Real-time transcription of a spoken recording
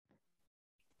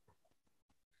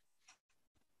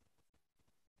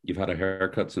You've had a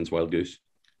haircut since Wild Goose.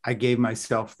 I gave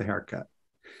myself the haircut.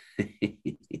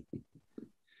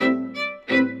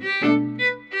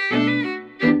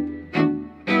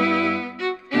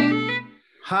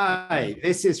 Hi,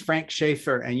 this is Frank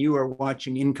Schaeffer, and you are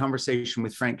watching In Conversation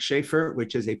with Frank Schaeffer,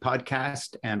 which is a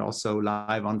podcast and also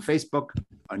live on Facebook,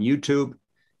 on YouTube.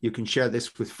 You can share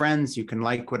this with friends. You can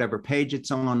like whatever page it's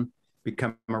on,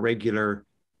 become a regular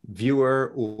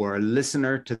viewer or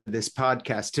listener to this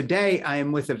podcast. Today, I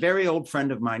am with a very old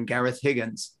friend of mine, Gareth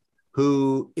Higgins,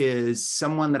 who is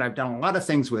someone that I've done a lot of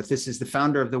things with. This is the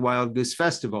founder of the Wild Goose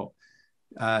Festival,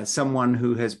 someone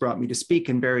who has brought me to speak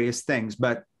in various things.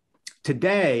 But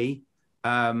today,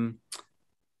 Gareth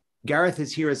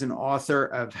is here as an author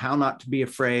of How Not to Be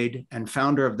Afraid and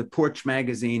founder of the Porch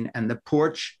Magazine and the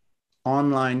Porch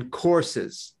online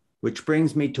courses, which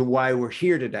brings me to why we're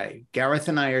here today. Gareth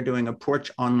and I are doing a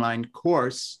Porch online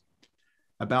course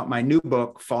about my new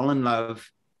book, Fall in Love,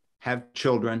 Have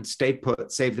Children, Stay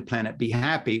Put, Save the Planet, Be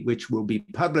Happy, which will be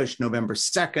published November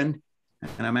 2nd.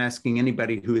 And I'm asking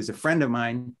anybody who is a friend of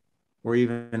mine or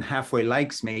even halfway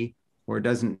likes me or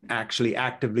doesn't actually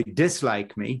actively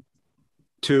dislike me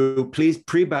to please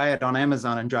pre-buy it on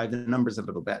Amazon and drive the numbers a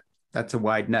little bit. That's a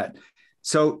wide net.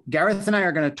 So Gareth and I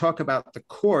are going to talk about the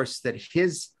course that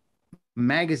his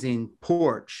magazine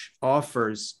Porch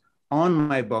offers on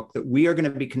my book that we are going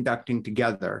to be conducting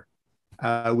together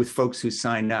with folks who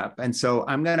sign up. And so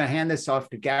I'm going to hand this off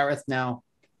to Gareth now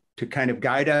to kind of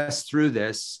guide us through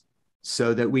this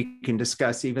so that we can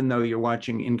discuss, even though you're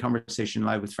watching In Conversation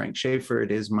Live with Frank Schaeffer,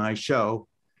 it is my show,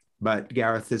 but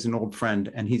Gareth is an old friend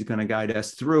and he's going to guide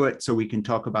us through it so we can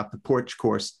talk about the Porch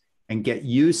course and get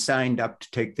you signed up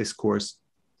to take this course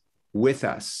with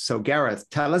us. So Gareth,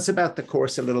 tell us about the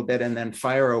course a little bit and then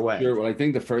fire away. Sure. Well, I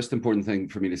think the first important thing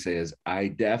for me to say is I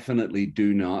definitely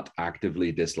do not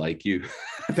actively dislike you.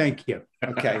 Thank you.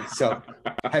 Okay. So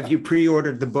have you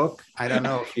pre-ordered the book? I don't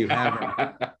know if you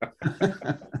haven't.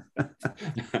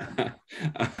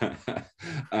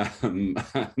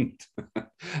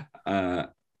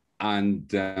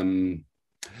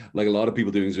 Like a lot of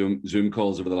people doing Zoom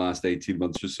calls over the last 18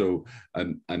 months or so,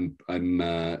 I'm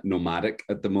nomadic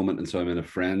at the moment, and so I'm in a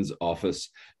friend's office,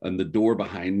 and the door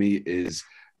behind me is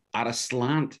at a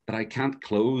slant that I can't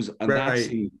close, and that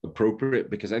seems appropriate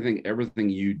because I think everything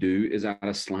you do is at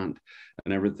a slant,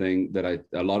 and everything that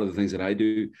a lot of the things that I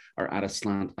do are at a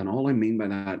slant, and all I mean by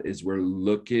that is we're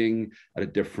looking at a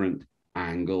different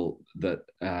angle that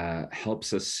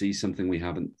helps us see something we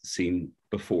haven't seen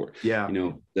before. Yeah, you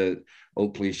know, the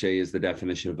old cliche is the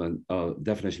definition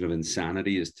of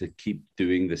insanity is to keep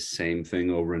doing the same thing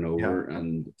over and over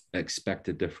and expect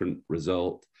a different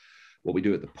result. What we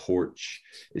do at the Porch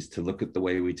is to look at the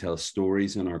way we tell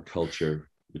stories in our culture,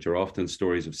 which are often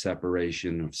stories of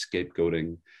separation, of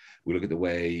scapegoating. We look at the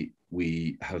way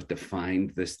we have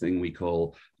defined this thing we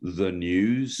call the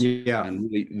news. Yeah.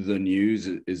 And really the news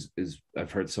is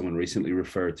I've heard someone recently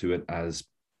refer to it as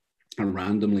a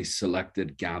randomly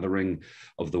selected gathering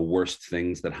of the worst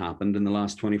things that happened in the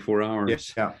last 24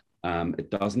 hours. Yeah.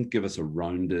 It doesn't give us a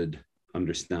rounded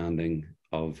understanding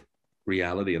of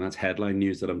reality. And that's headline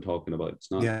news that I'm talking about.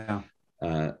 It's not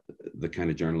the kind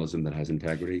of journalism that has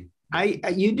integrity.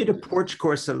 You did a Porch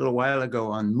course a little while ago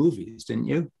on movies, didn't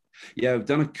you? Yeah, I've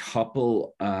done a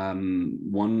couple.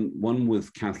 One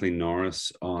with Kathleen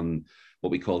Norris on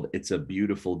what we called It's a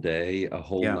Beautiful Day, a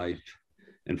whole life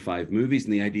in 5 movies.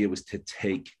 And the idea was to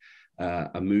take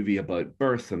a movie about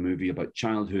birth, a movie about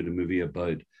childhood, a movie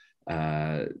about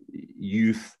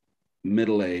youth,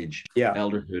 middle age,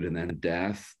 elderhood, and then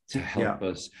death to help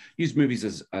us use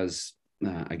movies as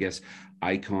I guess,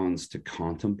 icons to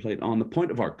contemplate on. The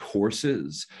point of our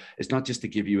courses is not just to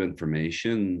give you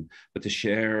information, but to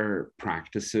share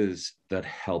practices that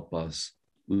help us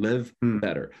live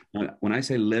better. When I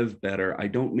say live better, I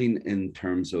don't mean in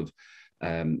terms of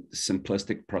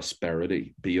simplistic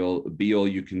prosperity, be all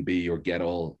you can be or get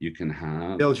all you can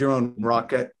have. Build your own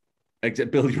rocket.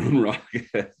 Build your own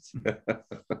rocket.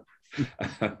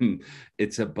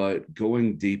 It's about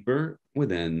going deeper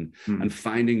within and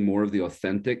finding more of the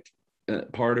authentic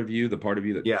part of you, the part of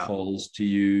you that calls to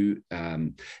you,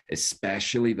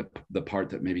 especially the part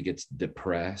that maybe gets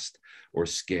depressed or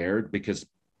scared, because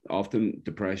often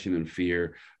depression and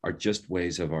fear are just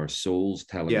ways of our souls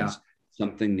telling us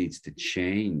something needs to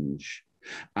change.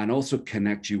 And also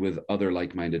connect you with other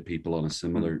like-minded people on a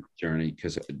similar journey.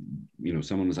 Because, you know,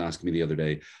 someone was asking me the other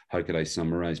day, how could I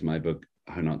summarize my book,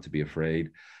 How Not to Be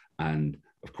Afraid? And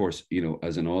of course, you know,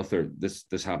 as an author,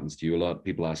 this happens to you a lot.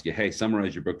 People ask you, hey,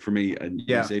 summarize your book for me. And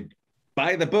you say,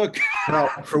 buy the book. Well,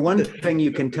 for one thing,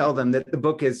 you can tell them that the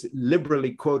book is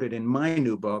liberally quoted in my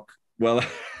new book. Well,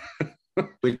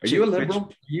 Are you a liberal? Are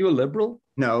you a liberal?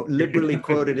 No, liberally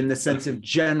quoted in the sense of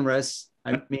generous.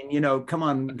 I mean, come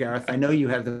on, Gareth. I know you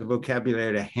have the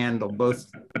vocabulary to handle both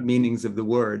meanings of the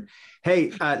word.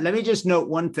 Hey, let me just note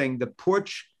one thing. The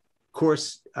Porch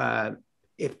course,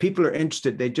 if people are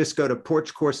interested, they just go to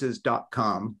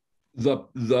porchcourses.com.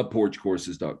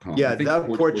 Theporchcourses.com. Yeah,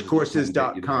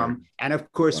 theporchcourses.com. And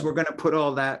of course, we're going to put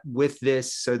all that with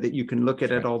this so that you can look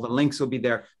at it. All the links will be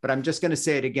there. But I'm just going to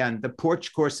say it again.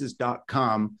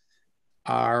 Theporchcourses.com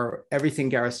are everything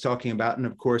Gareth's talking about. And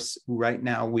of course, right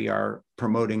now we are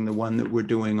promoting the one that we're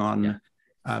doing on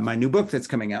my new book that's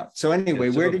coming out. So anyway,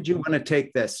 where did you want to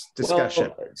take this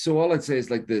discussion? Well, so all I'd say is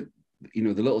like the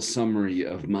little summary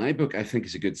of my book, I think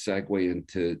is a good segue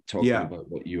into talking about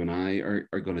what you and I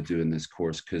are going to do in this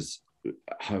course, because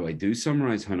how I do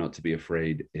summarize How Not to Be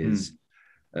Afraid is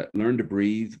learn to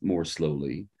breathe more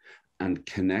slowly and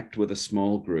connect with a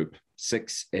small group,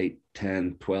 6, 8,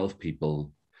 10, 12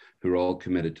 people who are all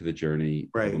committed to the journey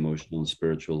of emotional and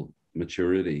spiritual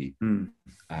maturity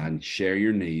and share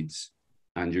your needs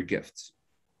and your gifts.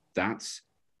 That's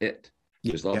it.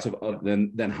 There's lots of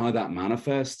then how that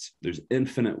manifests. There's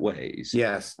infinite ways.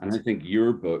 Yes, and I think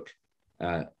your book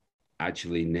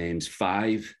actually names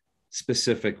 5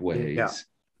 specific ways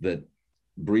that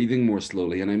breathing more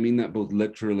slowly, and I mean that both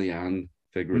literally and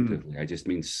figuratively. I just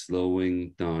mean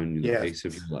slowing down the pace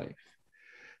of your life.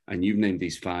 And you've named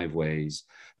these 5 ways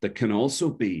that can also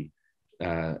be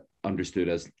understood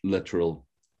as literal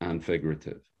and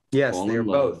figurative. Yes, they're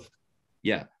both.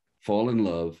 Yeah, fall in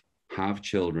love, have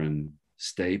children,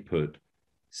 stay put,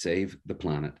 save the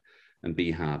planet, and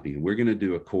be happy. We're going to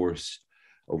do a course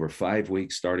over 5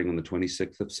 weeks, starting on the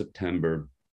 26th of September.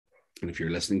 And if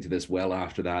you're listening to this well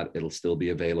after that, it'll still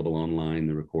be available online.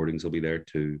 The recordings will be there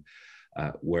too,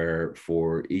 where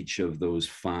for each of those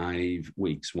 5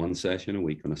 weeks, one session a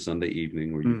week on a Sunday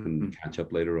evening where you can catch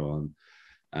up later on,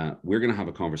 we're going to have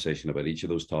a conversation about each of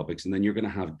those topics. And then you're going to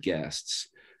have guests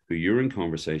who you're in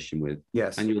conversation with.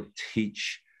 Yes. And you'll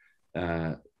teach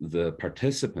the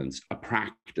participants a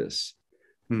practice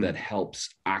that helps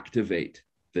activate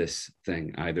this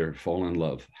thing, either fall in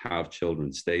love, have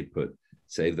children, stay put,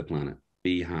 save the planet,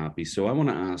 be happy. So I want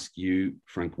to ask you,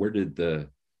 Frank, where did the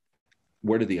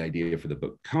idea for the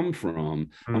book come from,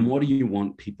 and what do you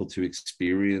want people to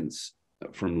experience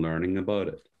from learning about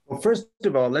it? Well, first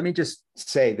of all, let me just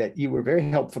say that you were very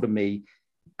helpful to me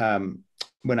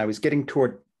when I was getting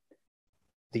toward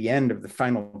the end of the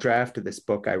final draft of this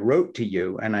book. I wrote to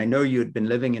you, and I know you had been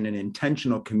living in an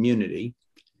intentional community.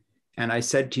 And I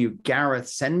said to you, Gareth,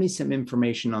 send me some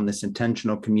information on this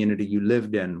intentional community you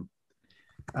lived in.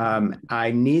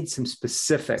 I need some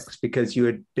specifics, because you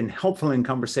had been helpful in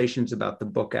conversations about the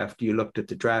book after you looked at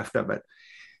the draft of it.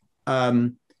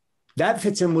 That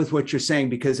fits in with what you're saying,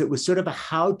 because it was sort of a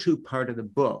how-to part of the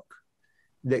book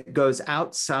that goes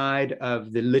outside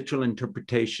of the literal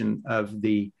interpretation of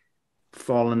the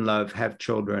fall in love, have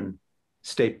children,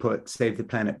 stay put, save the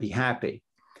planet, be happy.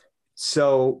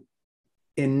 So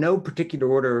in no particular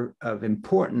order of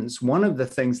importance, one of the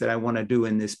things that I want to do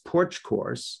in this Porch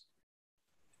course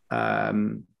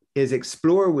is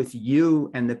explore with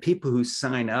you and the people who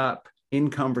sign up in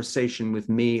conversation with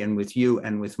me and with you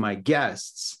and with my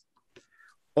guests,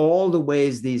 all the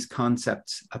ways these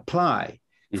concepts apply.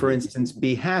 For instance,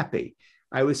 be happy.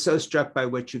 I was so struck by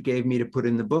what you gave me to put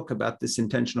in the book about this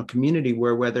intentional community,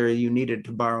 where whether you needed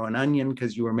to borrow an onion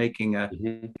because you were making a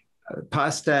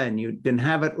pasta and you didn't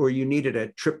have it, or you needed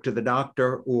a trip to the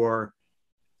doctor, or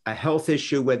a health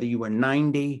issue, whether you were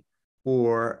 90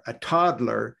 or a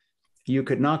toddler, you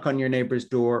could knock on your neighbor's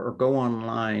door or go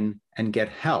online and get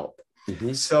help.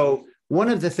 So one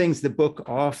of the things the book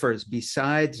offers,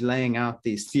 besides laying out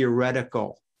these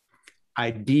theoretical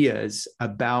ideas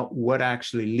about what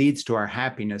actually leads to our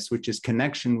happiness, which is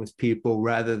connection with people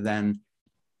rather than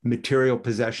material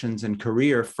possessions and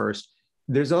career first,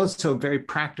 there's also very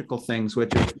practical things,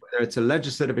 whether it's a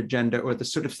legislative agenda or the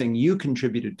sort of thing you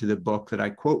contributed to the book that I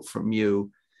quote from you,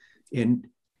 in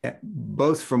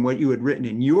both from what you had written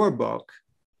in your book,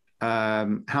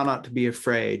 How Not to Be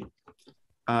Afraid,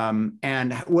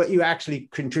 and what you actually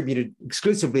contributed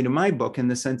exclusively to my book, in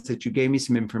the sense that you gave me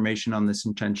some information on this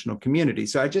intentional community.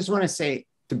 So I just want to say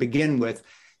to begin with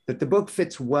that the book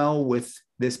fits well with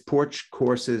this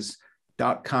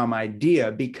porchcourses.com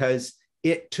idea, because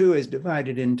it too is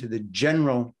divided into the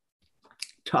general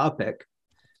topic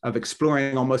of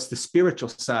exploring almost the spiritual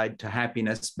side to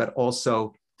happiness, but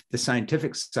also the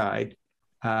scientific side,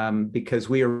 because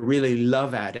we are really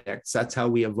love addicts. That's how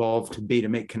we evolved to be, to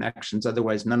make connections.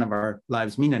 Otherwise, none of our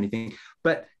lives mean anything.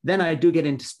 But then I do get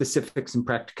into specifics and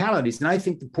practicalities. And I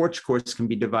think the Porch course can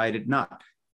be divided not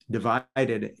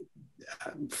divided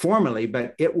formally,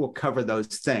 but it will cover those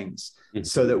things.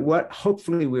 So that what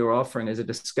hopefully we are offering is a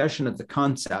discussion of the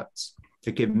concepts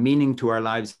that give meaning to our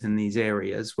lives in these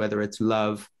areas, whether it's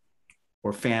love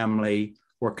or family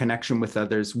or connection with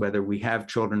others, whether we have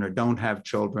children or don't have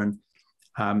children,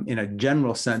 in a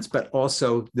general sense, but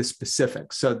also the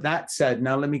specifics. So that said,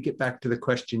 now let me get back to the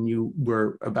question you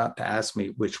were about to ask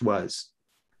me, which was?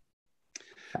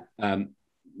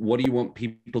 What do you want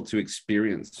people to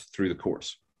experience through the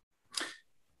course?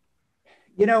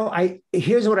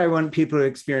 Here's what I want people to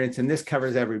experience, and this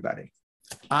covers everybody.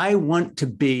 I want to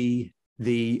be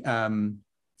the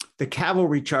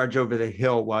cavalry charge over the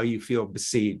hill while you feel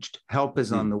besieged. Help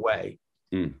is on the way.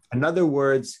 In other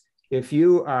words, if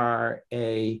you are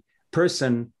a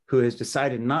person who has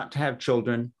decided not to have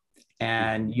children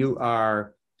and you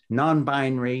are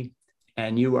non-binary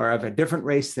and you are of a different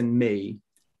race than me,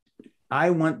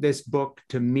 I want this book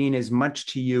to mean as much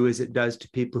to you as it does to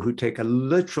people who take a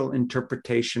literal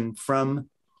interpretation from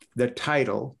the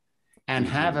title and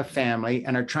have a family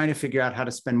and are trying to figure out how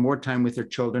to spend more time with their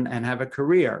children and have a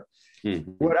career.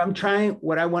 What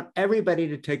I want everybody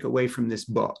to take away from this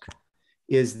book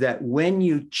is that when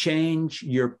you change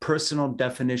your personal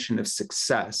definition of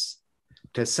success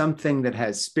to something that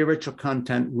has spiritual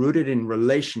content rooted in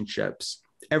relationships,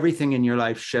 everything in your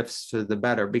life shifts for the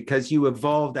better because you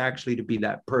evolved actually to be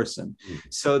that person.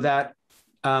 So that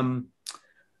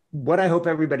what I hope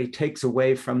everybody takes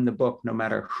away from the book, no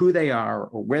matter who they are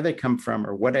or where they come from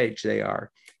or what age they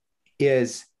are,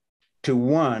 is to,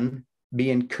 one, be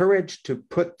encouraged to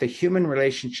put the human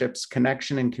relationships,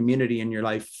 connection, and community in your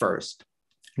life first,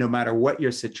 no matter what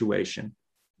your situation.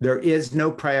 There is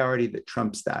no priority that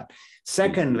trumps that.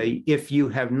 Secondly, if you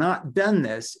have not done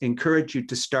this, encourage you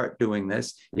to start doing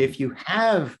this. If you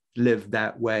have lived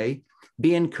that way,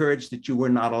 be encouraged that you were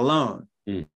not alone.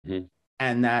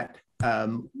 And that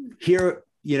here,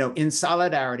 in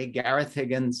solidarity, Gareth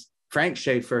Higgins, Frank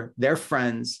Schaeffer, their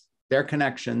friends, their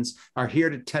connections are here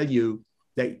to tell you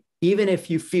that even if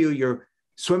you feel you're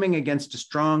swimming against a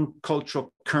strong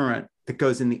cultural current that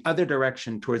goes in the other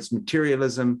direction towards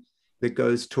materialism, that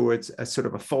goes towards a sort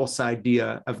of a false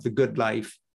idea of the good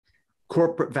life,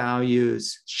 corporate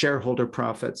values, shareholder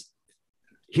profits.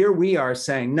 Here we are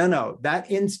saying, no, that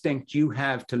instinct you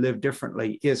have to live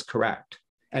differently is correct,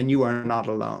 and you are not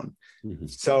alone.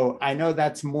 So I know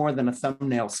that's more than a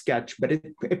thumbnail sketch, but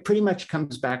it pretty much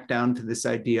comes back down to this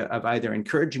idea of either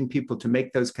encouraging people to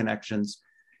make those connections,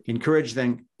 encourage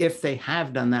them if they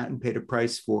have done that and paid a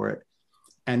price for it,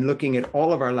 and looking at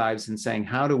all of our lives and saying,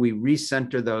 how do we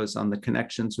recenter those on the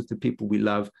connections with the people we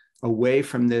love away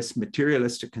from this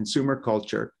materialistic consumer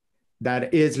culture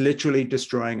that is literally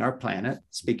destroying our planet,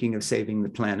 speaking of saving the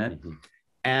planet.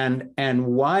 And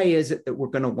why is it that we're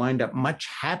going to wind up much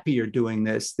happier doing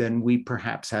this than we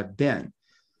perhaps have been?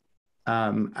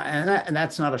 And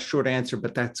that's not a short answer,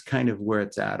 but that's kind of where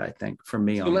it's at, I think, for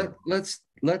me. So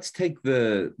let's take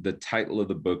the title of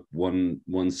the book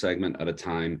one segment at a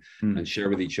time and share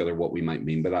with each other what we might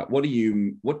mean by that. What do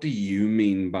you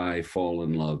mean by fall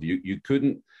in love?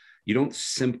 You don't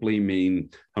simply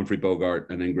mean Humphrey Bogart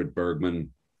and Ingrid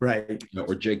Bergman, right?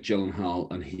 Or Jake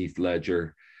Gyllenhaal and Heath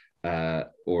Ledger,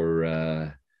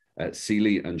 or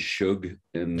Seeley and Shug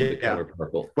in The Color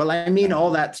Purple. Well, I mean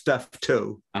all that stuff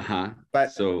too.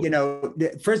 But, so,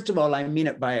 first of all, I mean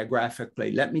it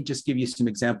biographically. Let me just give you some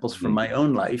examples from my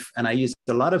own life. And I used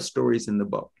a lot of stories in the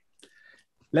book.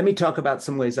 Let me talk about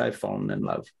some ways I've fallen in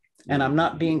love. And I'm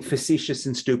not being facetious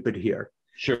and stupid here.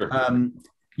 Sure.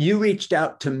 You reached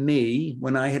out to me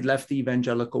when I had left the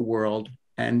evangelical world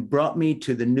and brought me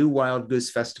to the new Wild Goose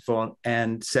Festival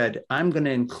and said, I'm going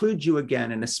to include you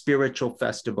again in a spiritual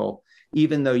festival,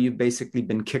 even though you've basically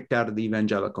been kicked out of the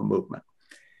evangelical movement.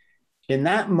 In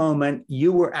that moment,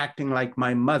 you were acting like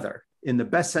my mother in the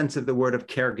best sense of the word of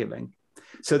caregiving.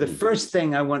 So the first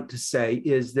thing I want to say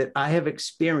is that I have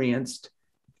experienced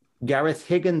Gareth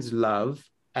Higgins' love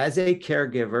as a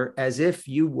caregiver, as if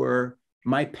you were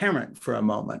my parent for a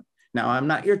moment. Now, I'm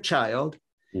not your child.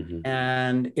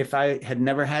 And if I had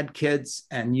never had kids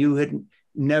and you had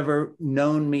never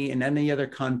known me in any other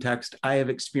context, I have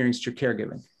experienced your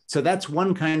caregiving. So that's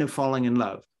one kind of falling in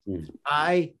love.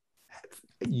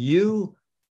 You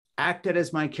acted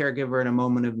as my caregiver in a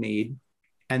moment of need,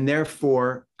 and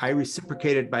therefore I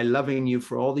reciprocated by loving you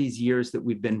for all these years that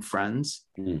we've been friends.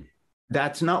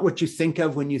 That's not what you think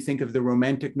of when you think of the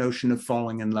romantic notion of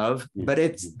falling in love, but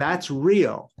that's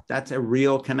real. That's a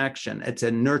real connection. It's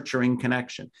a nurturing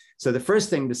connection. So the first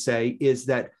thing to say is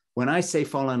that when I say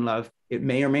fall in love, it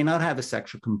may or may not have a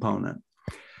sexual component.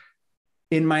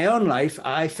 in my own life,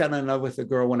 I fell in love with a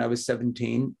girl when I was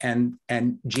 17,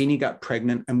 and Jeannie got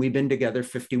pregnant, and we've been together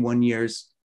 51 years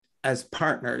as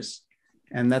partners.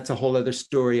 And that's a whole other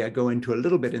story I go into a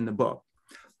little bit in the book.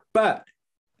 But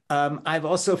I've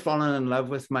also fallen in love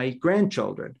with my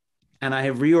grandchildren, and I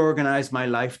have reorganized my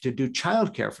life to do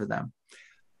childcare for them.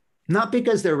 Not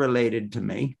because they're related to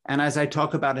me. And as I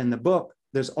talk about in the book,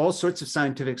 there's all sorts of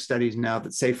scientific studies now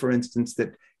that say, for instance,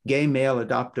 that gay male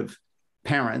adoptive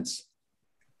parents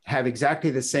have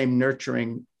exactly the same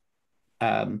nurturing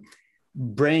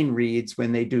brain reads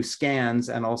when they do scans,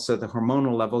 and also the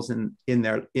hormonal levels in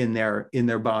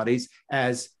their bodies,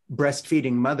 as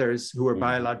breastfeeding mothers who are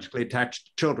biologically attached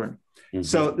to children. Mm-hmm.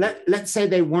 So let's say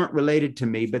they weren't related to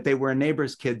me, but they were a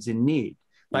neighbor's kids in need.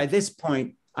 By this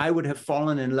point, I would have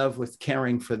fallen in love with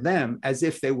caring for them as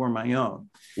if they were my own.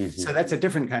 Mm-hmm. So that's a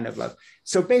different kind of love.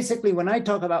 So basically, when I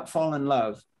talk about fall in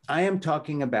love, I am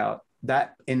talking about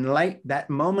that that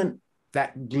moment,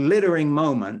 that glittering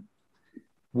moment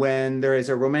when there is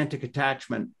a romantic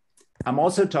attachment. I'm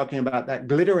also talking about that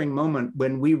glittering moment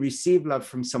when we receive love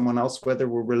from someone else, whether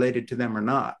we're related to them or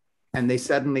not, and they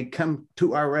suddenly come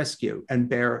to our rescue and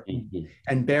bear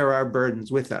our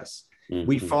burdens with us. Mm-hmm.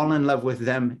 We fall in love with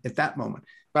them at that moment.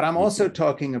 But I'm also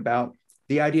talking about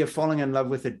the idea of falling in love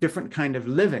with a different kind of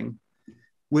living,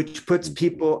 which puts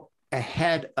people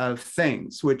ahead of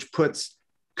things, which puts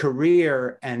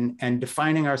career and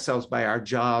defining ourselves by our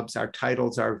jobs, our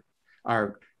titles,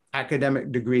 our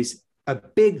academic degrees, a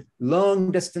big,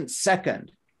 long distance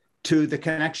second to the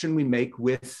connection we make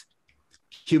with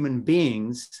human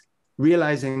beings,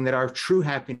 realizing that our true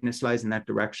happiness lies in that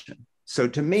direction. So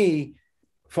to me,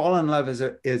 fall in love is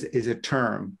a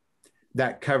term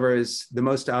that covers the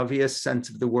most obvious sense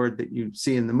of the word that you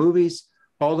see in the movies,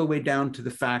 all the way down to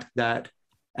the fact that,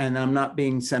 and I'm not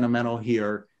being sentimental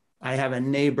here, I have a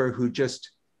neighbor who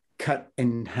just cut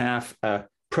in half a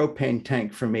propane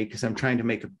tank for me because I'm trying to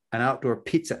make an outdoor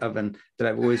pizza oven that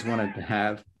I've always wanted to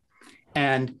have.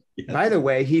 And by the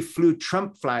way, he flew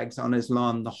Trump flags on his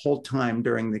lawn the whole time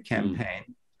during the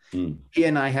campaign. He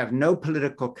and I have no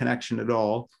political connection at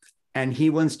all. And he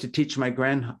wants to teach my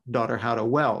granddaughter how to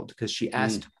weld because she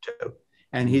asked him to.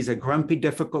 And he's a grumpy,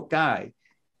 difficult guy.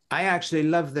 I actually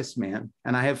love this man.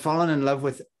 And I have fallen in love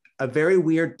with a very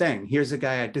weird thing. Here's a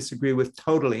guy I disagree with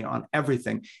totally on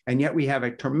everything. And yet we have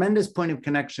a tremendous point of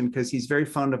connection because he's very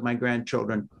fond of my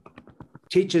grandchildren,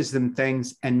 teaches them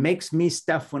things, and makes me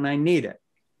stuff when I need it.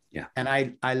 Yeah. And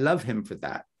I love him for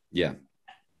that. Yeah.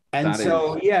 And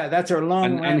so, that's our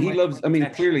long. And he loves,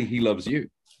 clearly he loves you.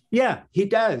 Yeah, he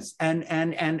does. And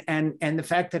the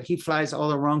fact that he flies all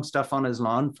the wrong stuff on his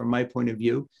lawn, from my point of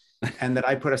view, and that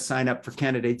I put a sign up for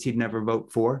candidates he'd never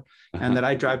vote for, and that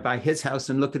I drive by his house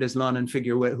and look at his lawn and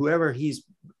figure whoever he's,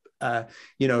 for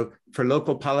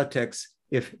local politics,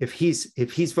 if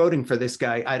he's voting for this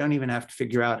guy, I don't even have to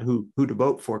figure out who to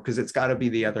vote for because it's got to be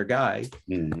the other guy.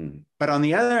 Mm-hmm. But on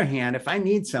the other hand, if I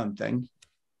need something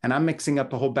and I'm mixing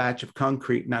up a whole batch of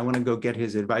concrete and I want to go get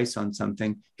his advice on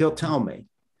something, he'll tell me.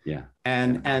 Yeah.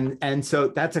 And so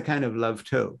that's a kind of love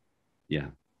too. Yeah.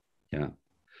 Yeah.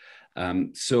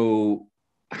 So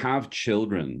have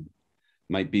children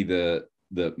might be the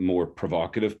more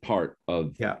provocative part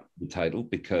of the title,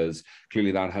 because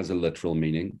clearly that has a literal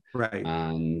meaning. Right.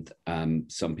 And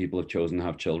some people have chosen to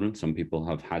have children. Some people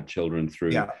have had children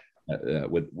through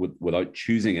without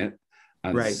choosing it.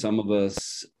 And some of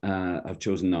us have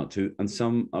chosen not to, and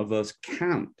some of us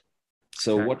can't.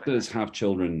 So what does have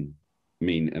children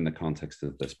mean in the context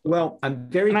of this book? Well, I'm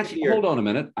very clear. Hold on a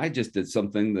minute. I just did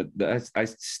something that I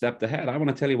stepped ahead. I want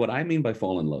to tell you what I mean by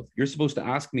fall in love. You're supposed to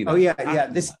ask me that. Oh, yeah.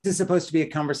 This is supposed to be a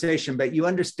conversation, but you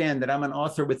understand that I'm an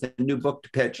author with a new book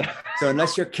to pitch. So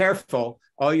unless you're careful,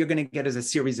 all you're going to get is a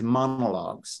series of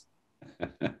monologues.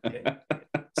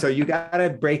 So you got to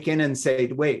break in and say,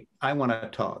 wait, I want to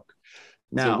talk.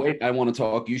 Now, so wait, I want to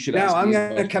talk. You should ask. Now I'm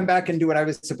going to come back and do what I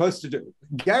was supposed to do.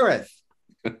 Gareth,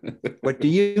 what do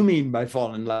you mean by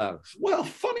fall in love? Well,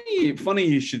 funny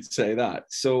you should say that.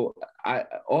 So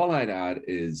all I'd add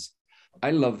is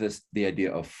I love the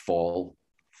idea of fall.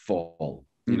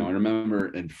 You know, I remember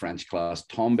in French class,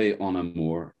 tomber en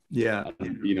amour. Yeah.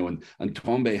 And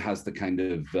tomber has the kind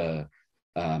of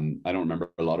I don't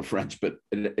remember a lot of French, but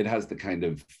it has the kind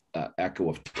of echo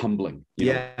of tumbling.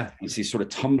 You know? You see sort of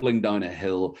tumbling down a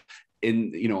hill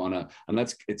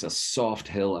it's a soft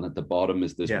hill, and at the bottom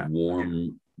is this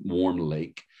warm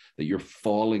lake that you're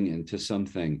falling into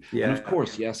something. Yeah. And of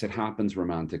course, yes, it happens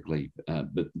romantically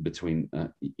between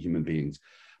human beings.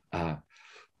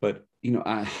 But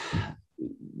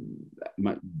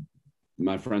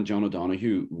my friend John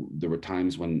O'Donoghue, there were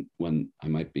times when I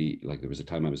might be like, there was a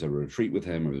time I was at a retreat with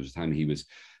him, or there was a time he was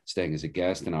staying as a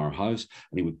guest in our house,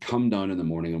 and he would come down in the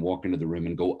morning and walk into the room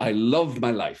and go, I love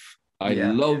my life. I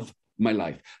love my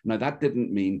life. Now, that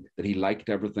didn't mean that he liked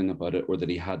everything about it or that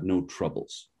he had no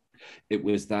troubles. It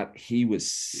was that he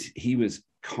was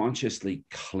consciously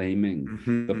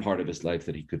claiming the part of his life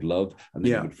that he could love, and that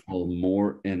he would fall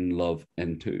more in love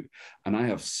into. And I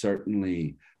have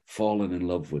certainly fallen in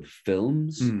love with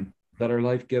films that are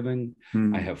life-giving.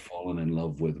 I have fallen in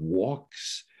love with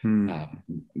walks.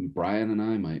 Brian and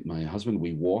I, my husband,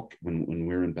 we walk when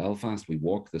we're in Belfast, we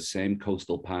walk the same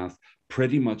coastal path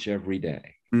pretty much every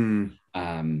day. And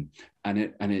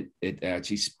it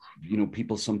actually, you know,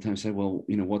 people sometimes say, well,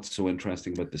 you know, what's so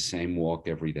interesting about the same walk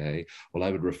every day? Well,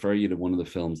 I would refer you to one of the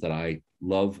films that I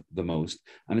love the most,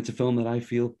 and it's a film that I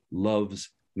feel loves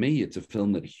me. It's a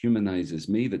film that humanizes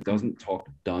me, that doesn't talk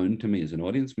down to me as an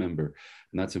audience member,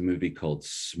 and that's a movie called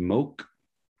Smoke,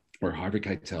 where Harvey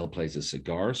Keitel plays a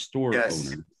cigar store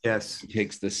owner. He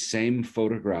takes the same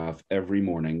photograph every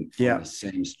morning from the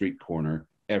same street corner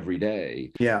every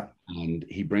day. And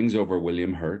he brings over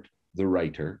William Hurt, the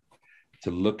writer, to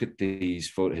look at his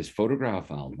photograph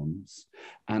albums.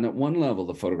 And at one level,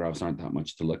 the photographs aren't that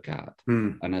much to look at.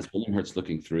 And as William Hurt's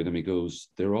looking through them, he goes,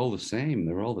 they're all the same.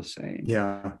 They're all the same.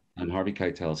 And Harvey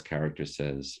Keitel's character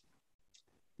says,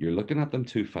 you're looking at them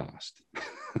too fast.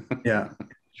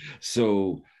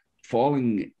 So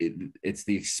falling, it's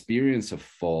the experience of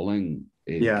falling.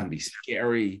 It can be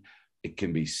scary. It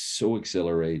can be so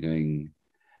exhilarating.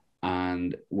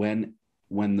 And when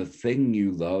the thing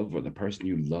you love or the person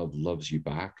you love loves you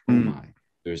back, oh my,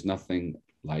 there's nothing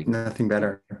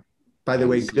better. By the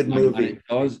way, good movie. It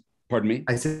does, pardon me?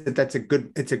 I said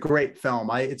it's a great film.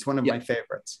 It's one of my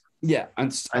favorites.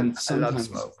 And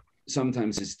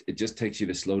sometimes it just takes you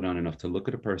to slow down enough to look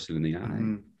at a person in the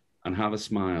eye and have a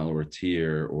smile or a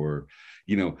tear, or,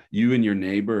 you know, you and your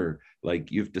neighbor,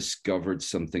 like you've discovered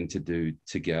something to do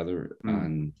together.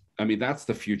 And I mean, that's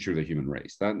the future of the human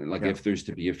race. That, like, if there's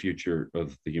to be a future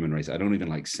of the human race, I don't even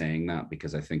like saying that,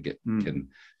 because I think it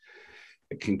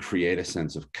can create a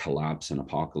sense of collapse and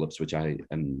apocalypse, which in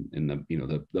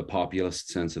the populist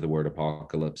sense of the word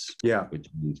apocalypse, which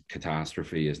means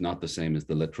catastrophe, is not the same as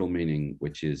the literal meaning,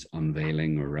 which is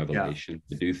unveiling or revelation.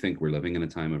 I do think we're living in a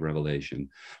time of revelation,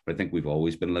 but I think we've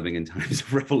always been living in times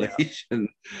of revelation.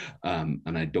 And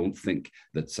I don't think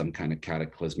that some kind of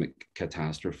cataclysmic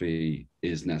catastrophe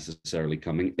is necessarily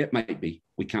coming. It might be.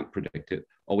 We can't predict it.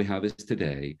 All we have is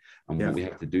today. And what we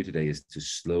have to do today is to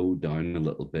slow down a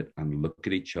little bit and look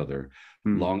at each other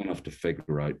long enough to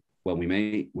figure out, well, we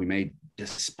may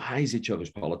despise each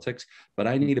other's politics, but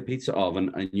I need a pizza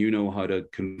oven and you know how to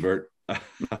convert a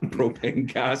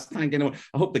propane gas tank. You know,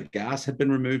 I hope the gas had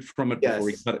been removed from it before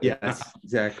we cut it.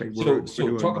 Exactly.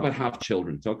 So talk about have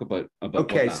children. Talk about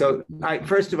okay. So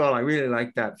first of all, I really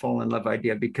like that fall in love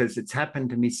idea, because it's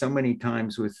happened to me so many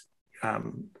times with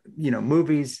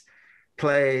movies,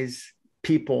 plays,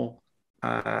 people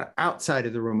outside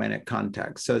of the romantic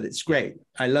context. So that's great.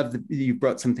 I love that you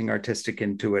brought something artistic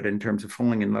into it in terms of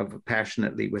falling in love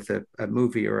passionately with a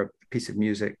movie or a piece of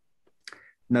music,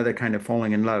 another kind of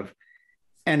falling in love.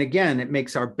 And again, it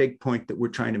makes our big point that we're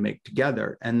trying to make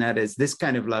together. And that is, this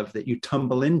kind of love that you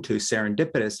tumble into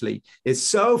serendipitously is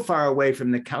so far away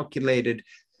from the calculated,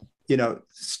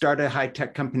 start a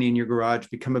high-tech company in your garage,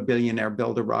 become a billionaire,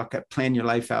 build a rocket, plan your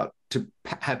life out to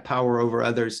have power over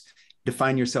others,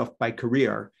 define yourself by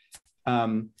career.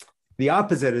 The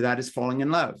opposite of that is falling in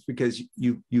love, because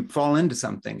you fall into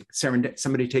something.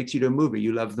 Somebody takes you to a movie,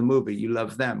 you love the movie, you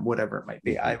love them, whatever it might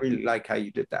be. I really like how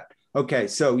you did that. Okay,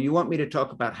 so you want me to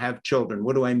talk about have children.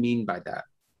 What do I mean by that?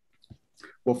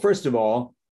 Well, first of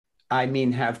all, I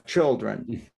mean have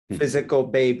children, physical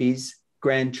babies,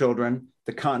 grandchildren,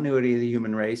 the continuity of the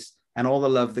human race, and all the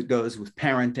love that goes with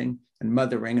parenting and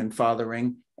mothering and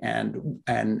fathering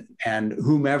and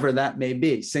whomever that may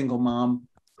be, single mom,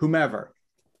 whomever.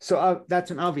 So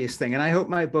that's an obvious thing. And I hope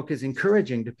my book is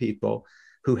encouraging to people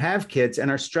who have kids and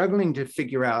are struggling to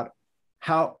figure out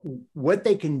what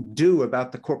they can do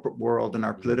about the corporate world and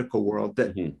our political world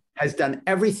that has done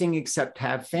everything except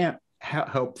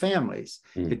help families.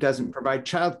 It doesn't provide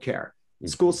childcare.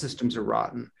 School systems are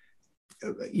rotten.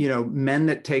 Men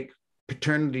that take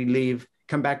paternity leave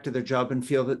come back to their job and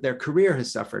feel that their career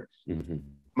has suffered.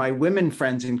 My women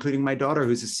friends, including my daughter,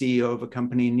 who's a CEO of a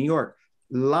company in New York,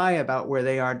 lie about where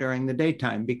they are during the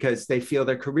daytime because they feel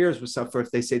their careers will suffer if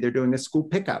they say they're doing a school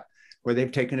pickup, or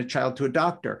they've taken a child to a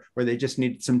doctor, or they just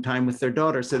need some time with their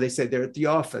daughter. So they say they're at the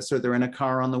office, or they're in a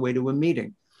car on the way to a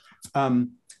meeting.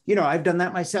 I've done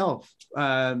that myself.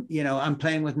 I'm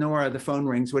playing with Nora, the phone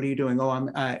rings. What are you doing? Oh,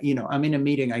 I'm in a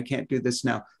meeting. I can't do this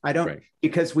now. I don't, right.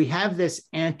 Because we have this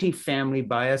anti-family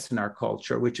bias in our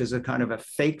culture, which is a kind of a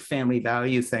fake family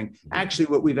value thing. Actually,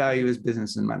 what we value is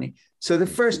business and money. So the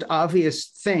first obvious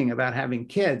thing about having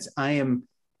kids, I am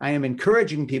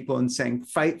encouraging people and saying,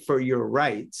 fight for your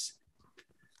rights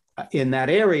in that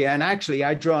area. And actually,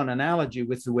 I draw an analogy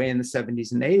with the way in the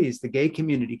 70s and 80s, the gay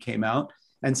community came out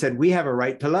and said, we have a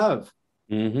right to love.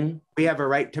 Mm-hmm. We have a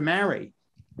right to marry.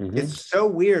 Mm-hmm. It's so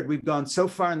weird. We've gone so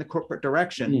far in the corporate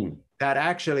direction that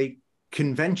actually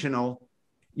conventional,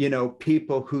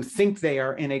 people who think they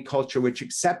are in a culture which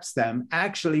accepts them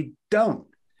actually don't,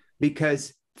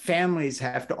 because families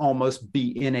have to almost be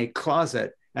in a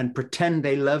closet and pretend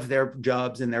they love their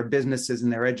jobs and their businesses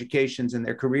and their educations and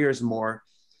their careers more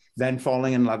than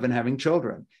falling in love and having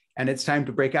children. And it's time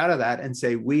to break out of that and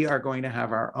say, we are going to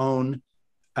have our own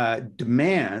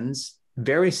demands,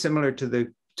 very similar to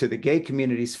the gay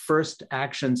community's first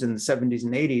actions in the 70s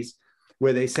and 80s,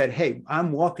 where they said, hey,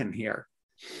 I'm walking here,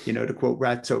 to quote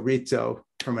Ratso Rizzo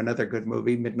from another good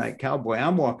movie, Midnight Cowboy,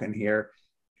 I'm walking here.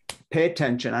 Pay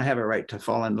attention. I have a right to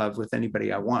fall in love with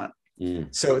anybody I want.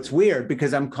 So it's weird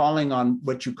because I'm calling on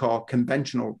what you call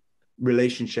conventional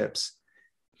relationships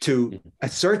to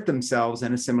assert themselves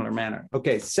in a similar manner.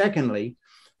 Okay, secondly,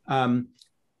 I'm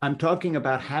talking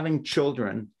about having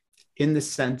children in the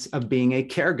sense of being a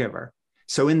caregiver.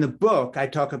 So in the book, I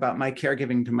talk about my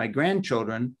caregiving to my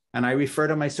grandchildren, and I refer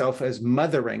to myself as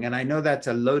mothering. And I know that's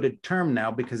a loaded term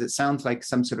now because it sounds like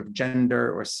some sort of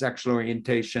gender or sexual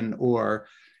orientation or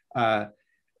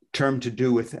term to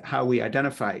do with how we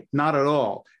identify. Not at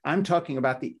all. I'm talking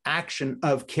about the action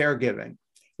of caregiving.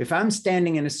 If I'm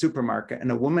standing in a supermarket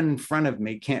and a woman in front of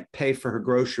me can't pay for her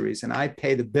groceries and I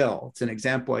pay the bill, it's an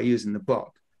example I use in the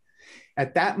book.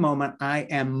 At that moment, I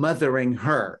am mothering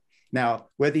her. Now,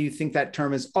 whether you think that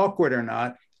term is awkward or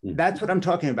not, that's what I'm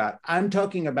talking about. I'm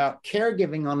talking about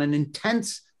caregiving on an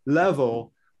intense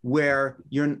level where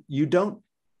you don't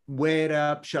weigh it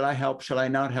up. Shall I help? Shall I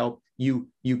not help? You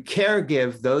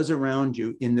caregive those around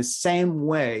you in the same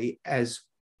way as,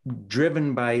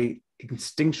 driven by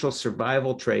instinctual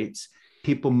survival traits,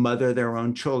 people mother their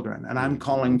own children. And I'm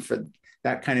calling for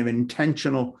that kind of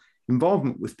intentional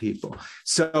involvement with people.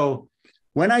 So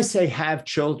when I say have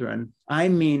children, I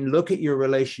mean look at your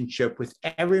relationship with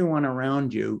everyone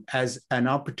around you as an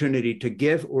opportunity to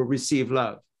give or receive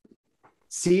love.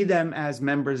 See them as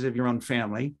members of your own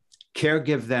family,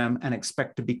 caregive them, and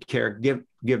expect to be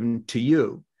given to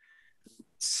you.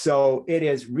 So it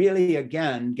is really,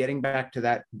 again, getting back to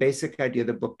that basic idea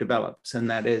the book develops, and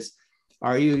that is,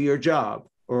 are you your job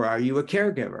or are you a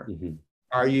caregiver? Mm-hmm.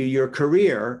 Are you your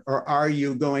career or are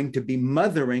you going to be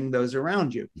mothering those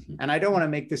around you? Mm-hmm. And I don't want to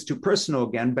make this too personal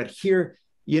again, but here,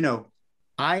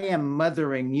 I am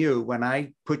mothering you when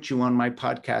I put you on my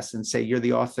podcast and say you're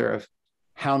the author of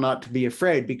How Not to Be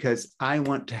Afraid, because I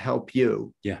want to help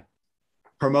you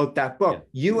promote that book.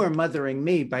 Yeah. You are mothering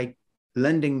me by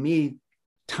lending me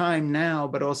time now,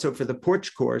 but also for the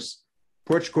Porch course,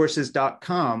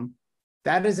 porchcourses.com.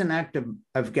 That is an act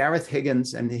of Gareth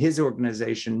Higgins and his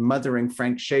organization mothering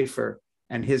Frank Schaeffer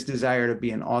and his desire to be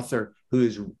an author who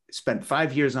has spent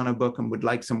 5 years on a book and would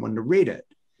like someone to read it.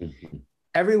 Mm-hmm.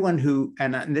 Everyone who,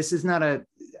 and this is not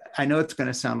I know it's going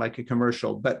to sound like a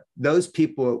commercial, but those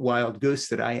people at Wild Goose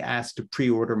that I asked to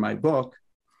pre-order my book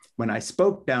when I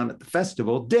spoke down at the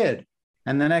festival did.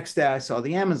 And the next day I saw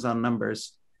the Amazon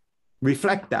numbers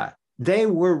reflect that. They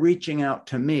were reaching out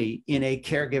to me in a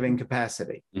caregiving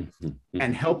capacity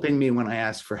and helping me when I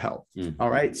asked for help. All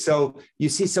right. So you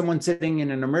see someone sitting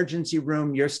in an emergency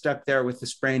room, you're stuck there with a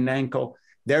sprained ankle.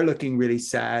 They're looking really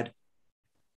sad.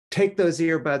 Take those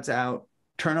earbuds out,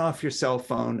 turn off your cell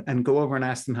phone and go over and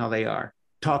ask them how they are.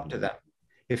 Talk to them.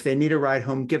 If they need a ride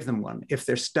home, give them one. If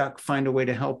they're stuck, find a way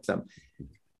to help them.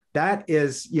 That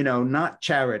is, not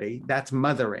charity. That's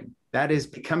mothering. That is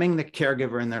becoming the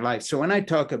caregiver in their life. So when I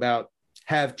talk about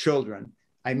have children,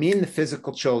 I mean the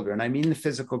physical children, I mean the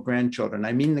physical grandchildren,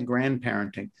 I mean the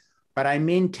grandparenting, but I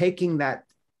mean taking that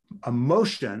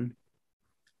emotion,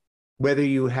 whether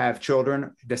you have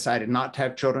children, decided not to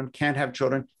have children, can't have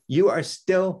children, you are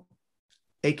still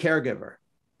a caregiver.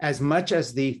 As much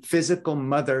as the physical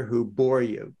mother who bore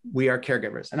you, we are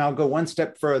caregivers. And I'll go one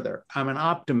step further. I'm an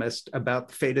optimist about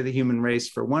the fate of the human race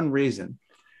for one reason.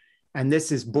 And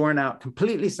this is borne out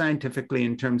completely scientifically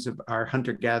in terms of our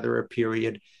hunter-gatherer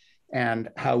period and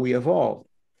how we evolved.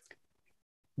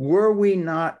 Were we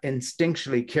not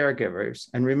instinctually caregivers?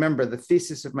 And remember, the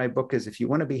thesis of my book is if you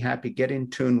want to be happy, get in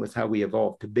tune with how we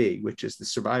evolved to be, which is the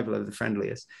survival of the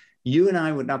friendliest. You and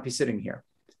I would not be sitting here,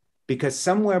 because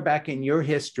somewhere back in your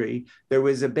history, there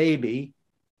was a baby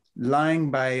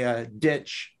lying by a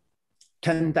ditch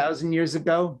 10,000 years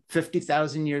ago,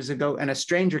 50,000 years ago, and a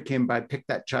stranger came by, picked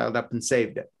that child up and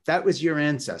saved it. That was your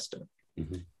ancestor.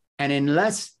 Mm-hmm. And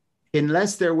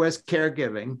unless there was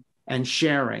caregiving and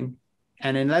sharing,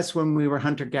 and unless when we were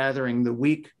hunter-gathering, the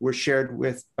weak were shared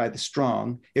with by the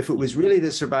strong, if it was really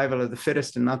the survival of the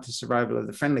fittest and not the survival of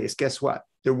the friendliest, guess what?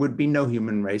 There would be no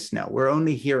human race now. We're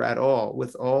only here at all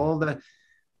with all the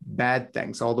bad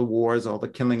things, all the wars, all the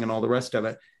killing, and all the rest of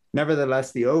it.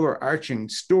 Nevertheless, the overarching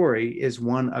story is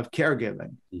one of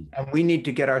caregiving. Mm. And we need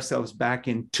to get ourselves back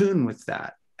in tune with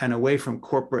that and away from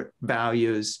corporate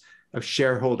values of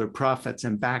shareholder profits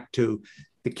and back to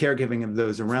the caregiving of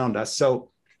those around us.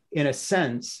 So in a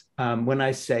sense, when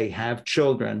I say have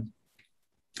children,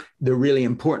 the really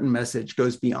important message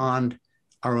goes beyond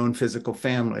our own physical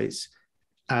families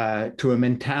to a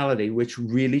mentality which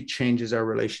really changes our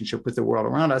relationship with the world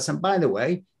around us. And by the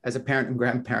way, as a parent and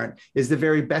grandparent, is the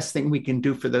very best thing we can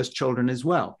do for those children as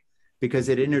well, because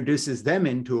it introduces them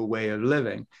into a way of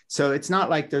living. So it's not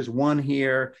like there's one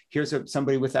here, here's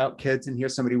somebody without kids, and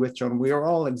here's somebody with children. We are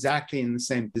all exactly in the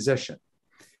same position.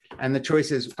 And the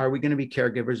choice is, are we going to be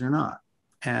caregivers or not?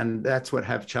 And that's what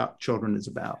Have Children is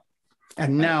about.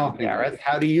 And now, Gareth,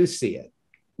 how do you see it?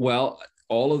 Well,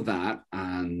 all of that,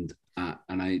 and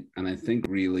I think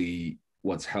really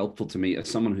what's helpful to me as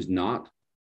someone who's not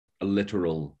a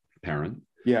literal parent,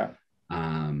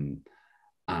 and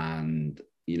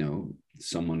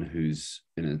someone who's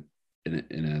in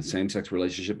a same-sex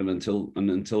relationship, and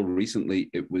until recently,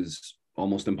 it was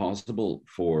almost impossible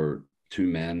for two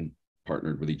men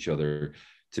partnered with each other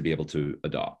to be able to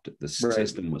adopt. The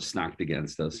system was stacked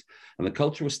against us, and the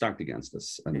culture was stacked against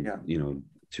us. And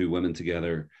two women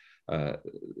together,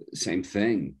 same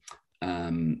thing.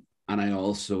 And I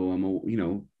also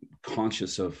am,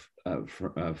 conscious of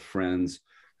friends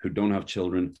who don't have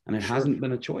children, and it hasn't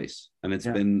been a choice, and it's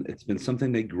been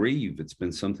something they grieve. It's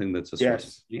been something that's a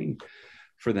source of pain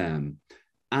for them.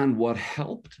 And what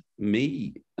helped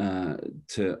me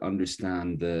to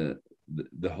understand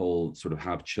the whole sort of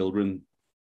have children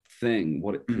thing,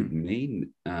 what it could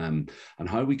mean, and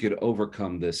how we could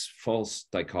overcome this false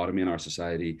dichotomy in our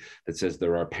society that says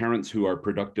there are parents who are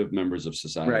productive members of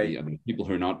society, and people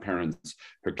who are not parents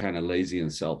who are kind of lazy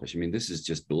and selfish. I mean, this is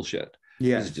just bullshit.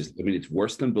 This is just, it's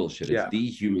worse than bullshit. It's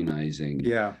dehumanizing,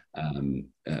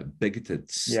 bigoted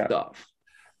stuff.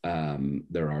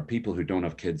 There are people who don't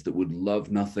have kids that would love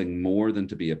nothing more than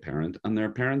to be a parent, and there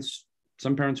are parents,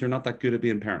 some parents are not that good at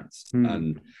being parents.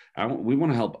 And we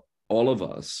want to help all of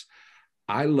us.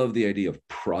 I love the idea of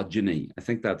progeny. I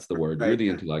think that's the word. You're the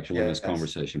intellectual in this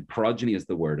conversation. Progeny is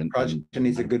the word. And progeny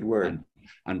is a good word.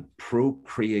 And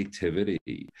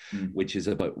procreativity, which is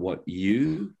about what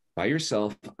you, by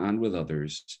yourself and with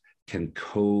others, can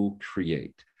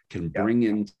co-create, can bring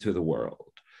into the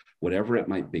world, whatever it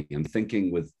might be. I'm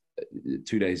thinking with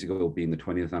 2 days ago being the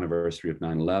 20th anniversary of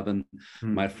 9/11,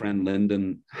 my friend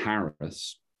Lyndon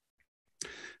Harris,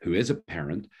 who is a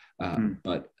parent,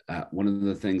 but one of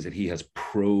the things that he has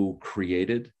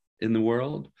procreated in the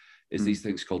world is these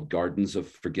things called gardens of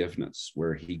forgiveness,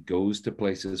 where he goes to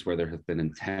places where there have been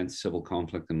intense civil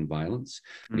conflict and violence.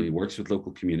 And he works with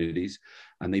local communities,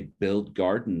 and they build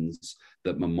gardens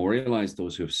that memorialize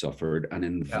those who have suffered and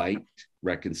invite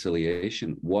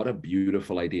reconciliation. What a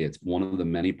beautiful idea. It's one of the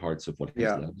many parts of what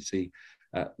his legacy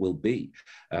will be.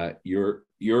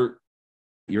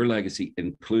 Your legacy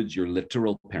includes your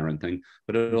literal parenting,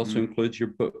 but it also includes your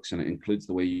books, and it includes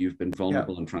the way you've been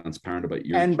vulnerable and transparent about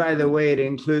your. And by the way, it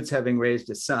includes having raised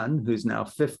a son who's now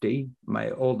 50, my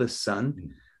oldest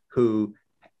son, who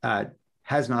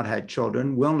has not had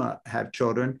children, will not have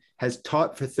children, has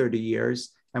taught for 30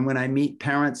 years. And when I meet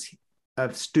parents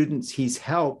of students he's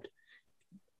helped,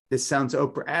 this sounds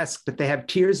Oprah-esque, but they have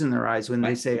tears in their eyes when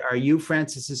they say, "Are you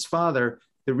Francis's father?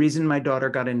 The reason my daughter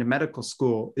got into medical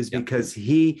school is because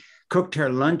he cooked her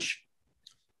lunch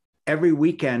every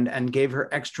weekend and gave her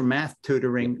extra math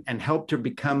tutoring and helped her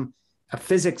become a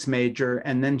physics major.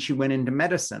 And then she went into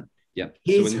medicine."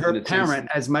 He's her parent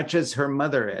as much as her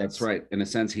mother is. That's right. In a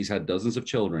sense, he's had dozens of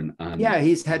children.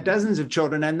 He's had dozens of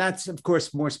children. And that's, of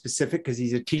course, more specific because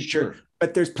he's a teacher.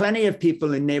 But there's plenty of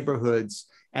people in neighborhoods,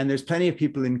 and there's plenty of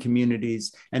people in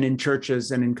communities and in churches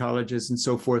and in colleges and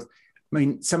so forth. I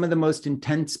mean, some of the most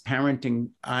intense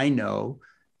parenting I know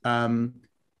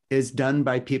is done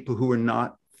by people who are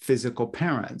not physical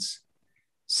parents.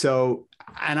 So,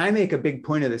 and I make a big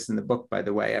point of this in the book, by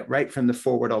the way, right from the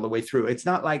forward all the way through. It's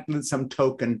not like some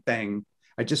token thing.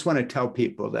 I just want to tell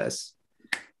people this.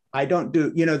 I don't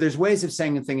do, there's ways of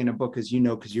saying a thing in a book, as you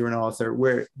know, because you're an author,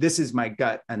 where this is my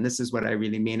gut and this is what I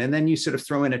really mean. And then you sort of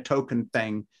throw in a token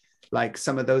thing, like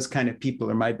some of those kind of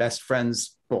people are my best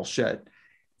friends bullshit.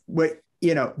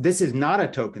 This is not a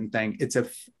token thing. It's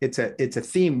a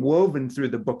theme woven through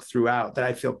the book throughout that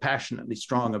I feel passionately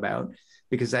strong about,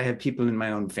 because I have people in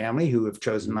my own family who have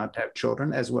chosen not to have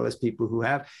children, as well as people who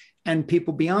have, and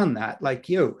people beyond that, like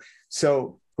you.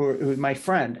 So who my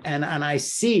friend, and I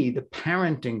see the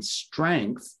parenting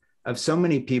strength of so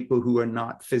many people who are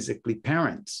not physically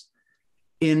parents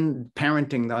in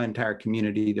parenting the entire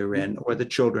community they're in, or the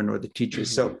children or the teachers.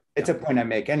 So it's a point I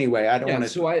make. Anyway, I don't want to.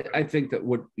 So I think that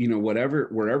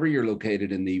wherever you're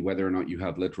located in whether or not you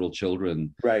have literal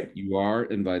children, right, you are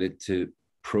invited to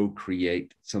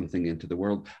procreate something into the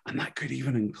world. And that could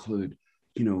even include,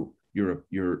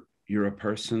 you're a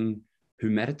person who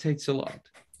meditates a lot.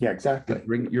 Yeah, exactly.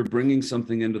 You're bringing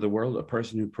something into the world, a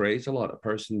person who prays a lot, a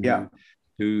person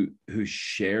who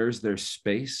shares their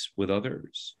space with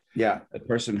others. Yeah. A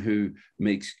person who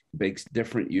makes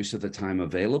different use of the time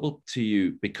available to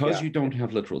you because you don't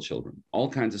have literal children, all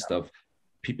kinds of stuff.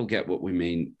 People get what we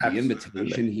mean. Absolutely. The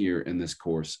invitation here in this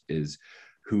course is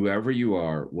whoever you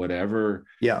are, whatever,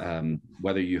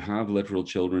 whether you have literal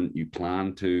children, you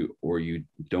plan to, or you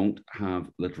don't have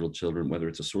literal children, whether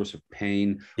it's a source of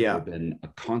pain or been a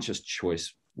conscious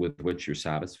choice with which you're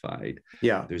satisfied.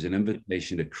 Yeah. There's an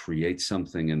invitation to create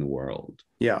something in the world.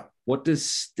 Yeah. What does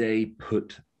stay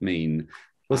put mean?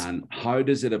 And how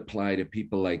does it apply to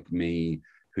people like me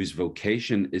whose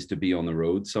vocation is to be on the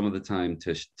road some of the time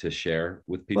to share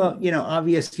with people? Well,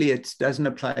 obviously it doesn't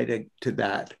apply to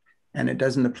that. And it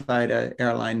doesn't apply to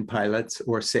airline pilots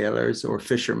or sailors or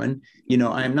fishermen.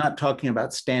 I'm not talking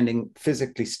about standing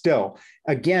physically still.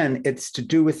 Again, it's to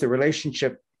do with the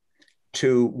relationship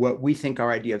to what we think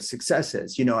our idea of success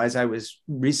is. As I was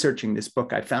researching this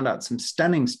book, I found out some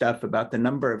stunning stuff about the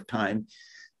number of times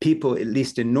people, at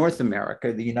least in North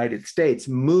America, the United States,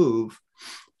 move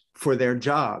for their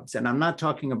jobs. And I'm not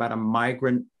talking about a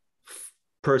migrant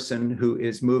person who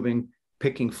is moving,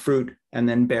 picking fruit and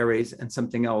then berries and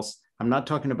something else. I'm not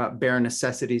talking about bare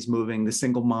necessities moving, the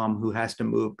single mom who has to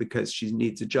move because she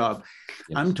needs a job.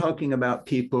 Yes. I'm talking about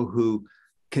people who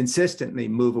consistently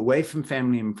move away from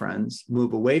family and friends,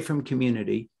 move away from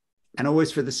community, and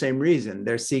always for the same reason.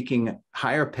 They're seeking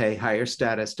higher pay, higher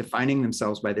status, defining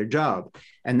themselves by their job.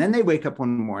 And then they wake up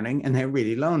one morning and they're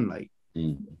really lonely.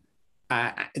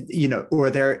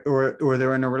 Or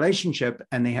they're in a relationship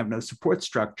and they have no support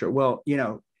structure. Well,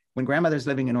 when grandmother's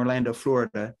living in Orlando,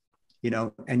 Florida,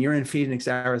 and you're in Phoenix,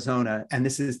 Arizona, and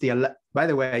this is by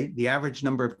the way, the average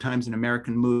number of times an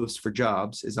American moves for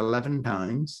jobs is 11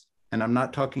 times. And I'm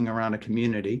not talking around a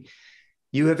community.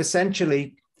 You have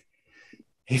essentially,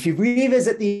 if you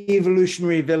revisit the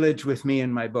evolutionary village with me in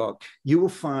my book, you will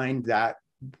find that,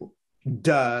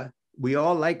 we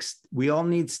all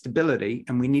need stability,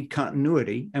 and we need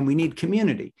continuity, and we need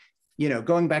community.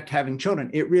 Going back to having children,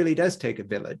 it really does take a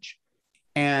village.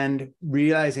 And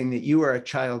realizing that you are a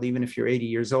child, even if you're 80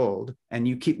 years old, and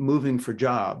you keep moving for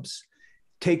jobs,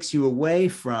 takes you away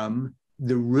from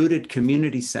the rooted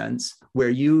community sense where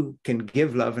you can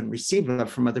give love and receive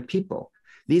love from other people.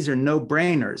 These are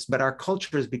no-brainers, but our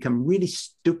culture has become really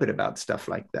stupid about stuff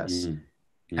like this.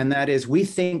 And that is, we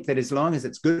think that as long as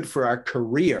it's good for our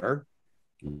career,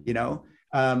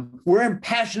 we're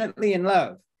passionately in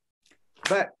love,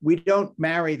 but we don't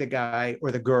marry the guy or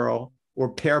the girl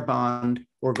or pair bond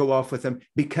or go off with them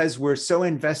because we're so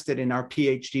invested in our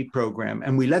Ph.D. program,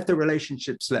 and we let the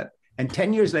relationship slip. And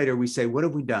 10 years later, we say, what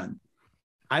have we done?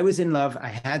 I was in love, I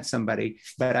had somebody,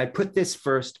 but I put this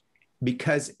first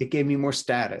because it gave me more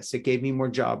status. It gave me more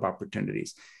job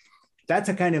opportunities. That's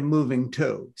a kind of moving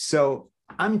too. So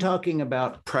I'm talking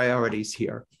about priorities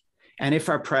here. And if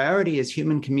our priority is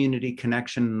human community,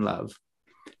 connection, and love,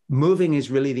 moving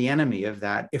is really the enemy of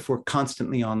that if we're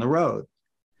constantly on the road,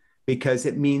 because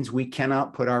it means we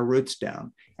cannot put our roots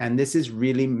down. And this is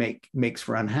really makes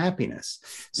for unhappiness.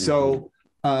 So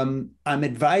I'm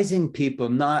advising people,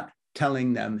 not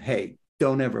telling them, hey,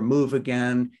 don't ever move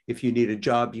again. If you need a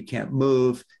job, you can't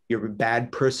move. You're a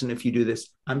bad person if you do this.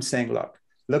 I'm saying,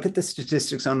 look at the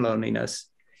statistics on loneliness,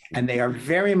 and they are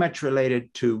very much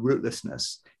related to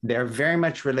rootlessness. They're very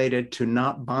much related to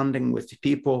not bonding with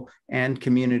people and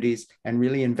communities and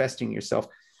really investing in yourself.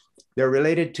 They're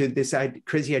related to this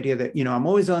crazy idea that, I'm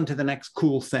always on to the next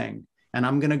cool thing, and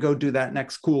I'm going to go do that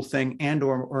next cool thing and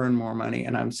or earn more money.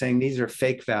 And I'm saying these are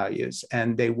fake values,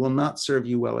 and they will not serve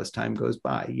you well as time goes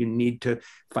by. You need to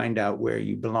find out where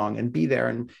you belong and be there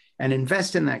and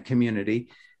invest in that community.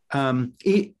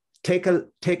 Take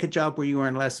a job where you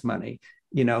earn less money.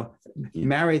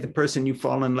 marry the person you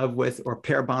fall in love with, or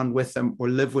pair bond with them, or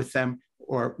live with them,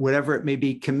 or whatever it may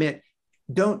be, commit.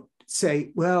 Don't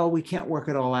say, well, we can't work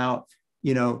it all out.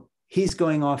 He's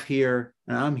going off here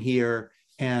and I'm here.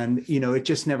 And, it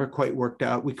just never quite worked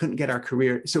out. We couldn't get our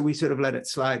career. So we sort of let it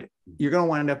slide. You're going to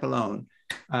wind up alone,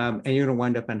 and you're going to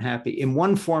wind up unhappy in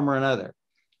one form or another.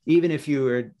 Even if you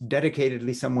are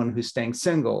dedicatedly someone who's staying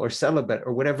single or celibate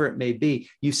or whatever it may be,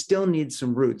 you still need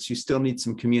some roots. You still need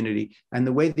some community. And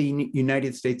the way the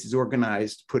United States is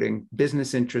organized, putting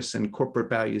business interests and corporate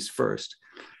values first,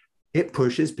 it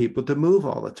pushes people to move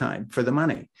all the time for the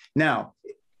money. Now,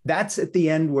 that's at the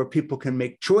end where people can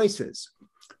make choices.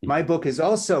 My book is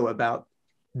also about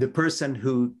the person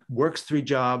who works 3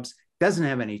 jobs, doesn't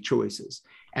have any choices.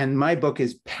 And my book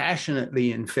is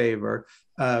passionately in favor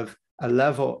of a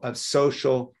level of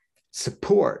social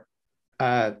support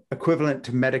equivalent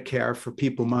to Medicare for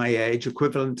people my age,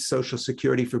 equivalent to Social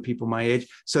Security for people my age.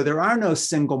 So there are no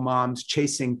single moms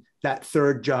chasing that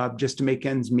 3rd job just to make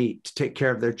ends meet, to take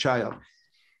care of their child.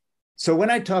 So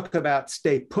when I talk about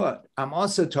stay put, I'm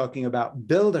also talking about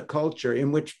build a culture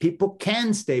in which people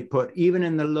can stay put, even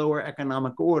in the lower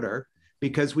economic order,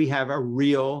 because we have a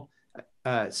real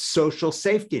social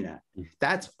safety net.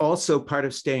 That's also part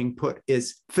of staying put,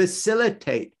 is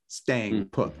facilitate staying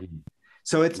put.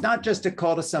 So it's not just a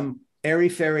call to some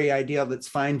airy-fairy ideal that's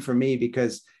fine for me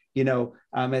because,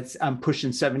 I'm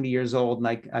pushing 70 years old and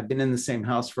I've been in the same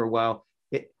house for a while.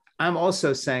 I'm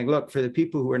also saying, look, for the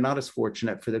people who are not as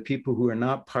fortunate, for the people who are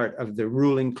not part of the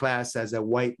ruling class as a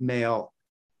white male,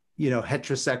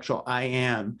 heterosexual I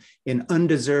am in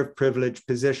undeserved privileged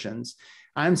positions,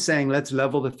 I'm saying let's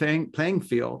level the playing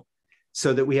field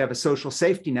so that we have a social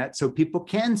safety net so people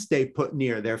can stay put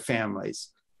near their families.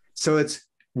 So it's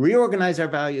reorganize our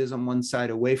values on one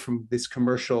side away from this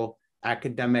commercial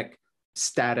academic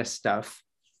status stuff.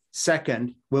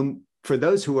 Second, for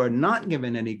those who are not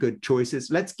given any good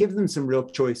choices, let's give them some real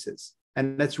choices.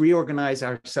 And let's reorganize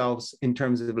ourselves in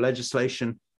terms of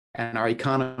legislation and our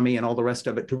economy and all the rest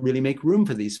of it to really make room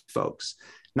for these folks.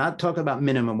 Not talk about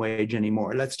minimum wage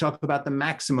anymore. Let's talk about the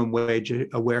maximum wage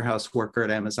a warehouse worker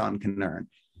at Amazon can earn,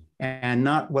 and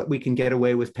not what we can get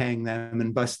away with paying them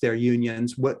and bust their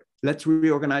unions. Let's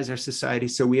reorganize our society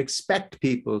so we expect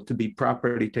people to be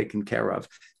properly taken care of.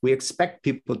 We expect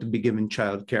people to be given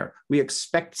childcare. We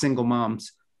expect single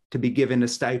moms to be given a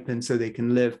stipend so they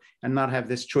can live and not have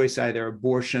this choice, either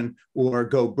abortion or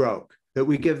go broke, that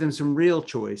we give them some real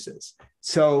choices.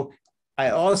 So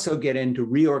I also get into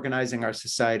reorganizing our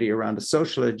society around a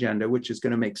social agenda, which is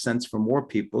going to make sense for more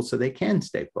people so they can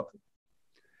stay put.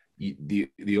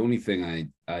 The only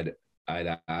thing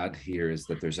I'd add here is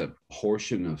that there's a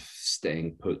portion of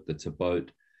staying put that's about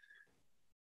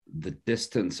the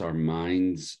distance our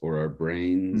minds or our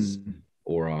brains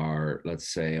or our, let's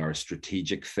say, our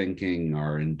strategic thinking,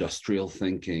 our industrial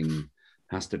thinking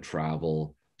has to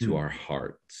travel to our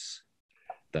hearts.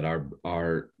 That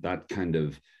our that kind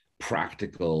of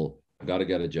practical, I got to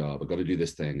get a job, I got to do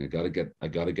this thing, I got to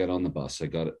get on the bus, I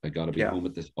got to be home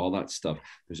at this, all that stuff.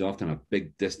 There's often a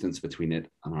big distance between it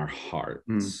and our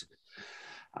hearts.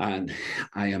 And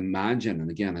I imagine, and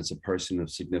again, as a person of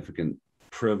significant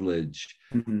privilege,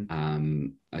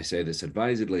 I say this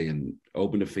advisedly and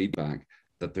open to feedback,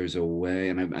 that there's a way,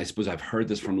 and I suppose I've heard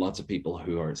this from lots of people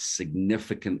who are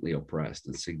significantly oppressed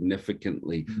and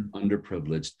significantly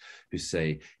underprivileged, who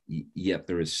say, yet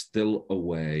there is still a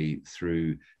way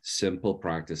through simple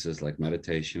practices like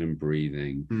meditation and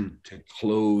breathing to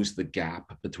close the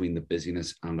gap between the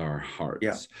busyness and our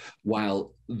hearts.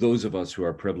 While those of us who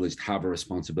are privileged have a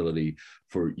responsibility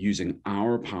for using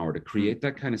our power to create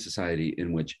that kind of society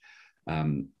in which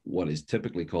what is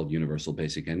typically called universal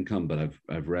basic income, but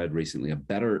I've read recently a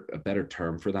better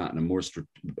term for that, and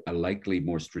a likely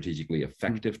more strategically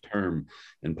effective term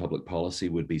in public policy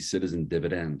would be citizen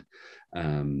dividend.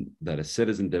 That a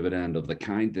citizen dividend of the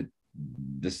kind that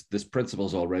this principle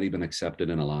has already been accepted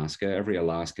in Alaska. Every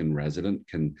Alaskan resident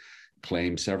can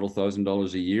claim several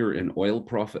 $1,000s a year in oil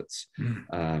profits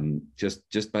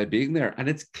just by being there. And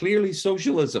it's clearly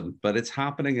socialism, but it's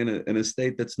happening in a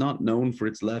state that's not known for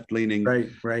its left-leaning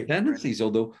tendencies.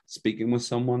 Although speaking with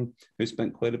someone who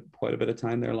spent quite a bit of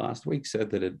time there last week, said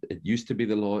that it used to be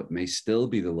the law, it may still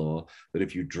be the law, that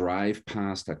if you drive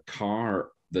past a car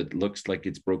that looks like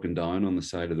it's broken down on the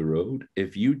side of the road,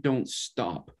 if you don't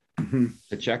stop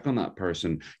to check on that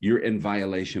person, you're in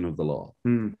violation of the law.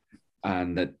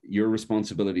 And that your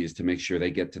responsibility is to make sure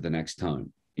they get to the next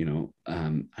town,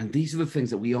 and these are the things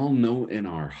that we all know in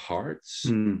our hearts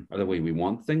are the way we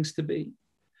want things to be.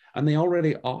 And they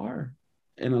already are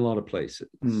in a lot of places.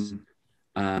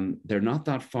 They're not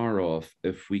that far off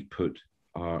if we put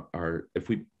are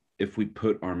if we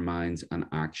put our minds and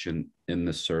action in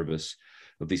the service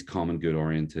of these common good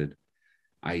oriented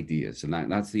ideas. And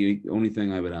that's the only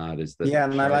thing I would add is that. Yeah,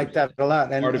 and I like that a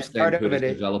lot. And part of staying put is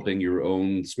it, developing your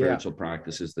own spiritual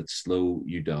practices that slow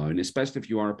you down, especially if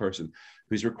you are a person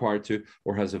who's required to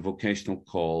or has a vocational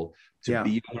call to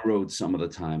be on the road some of the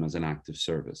time as an active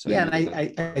service. Yeah, and I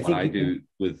think I do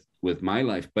with my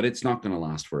life, but it's not going to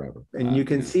last forever. And you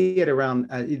can see it around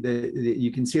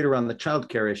you can see it around the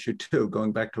childcare issue too.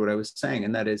 Going back to what I was saying,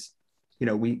 and that is,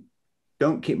 we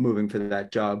don't keep moving for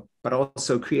that job, but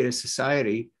also create a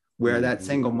society where that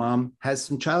single mom has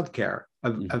some childcare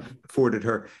afforded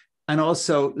her. And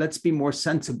also, let's be more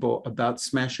sensible about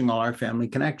smashing all our family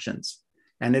connections.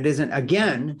 And it isn't,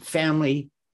 again, family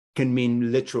can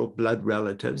mean literal blood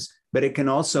relatives, but it can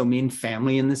also mean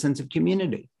family in the sense of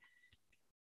community.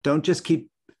 Don't just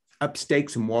keep up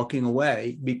stakes and walking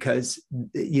away because,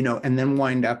 and then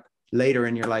wind up later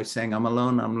in your life saying, I'm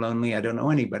alone, I'm lonely, I don't know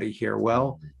anybody here.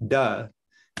 Well, duh.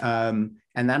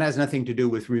 And that has nothing to do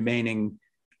with remaining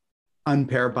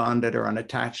unpair bonded or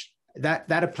unattached.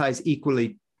 That applies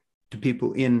equally to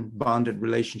people in bonded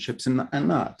relationships and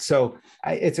not. So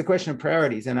it's a question of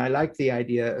priorities. And I like the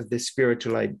idea of this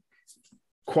spiritual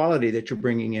quality that you're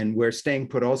bringing in, where staying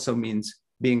put also means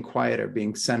being quieter,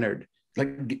 being centered.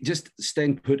 Like just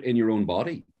staying put in your own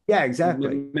body. Yeah,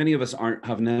 exactly. Many of us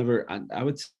have never, and I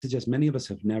would suggest many of us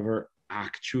have never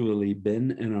actually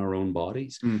been in our own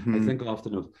bodies. I think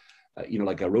often of,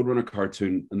 like a Roadrunner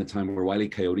cartoon in the time where Wile E.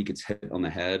 Coyote gets hit on the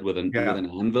head with an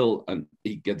anvil and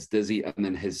he gets dizzy and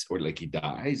then he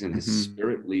dies and his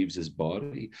spirit leaves his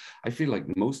body. I feel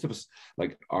like most of us,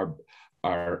 like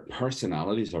our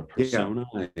personalities, our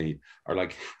personae are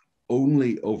like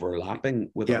only overlapping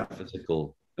with our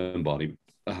physical embodiment,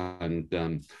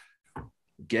 and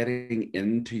getting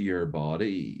into your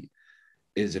body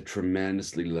is a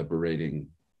tremendously liberating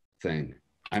thing.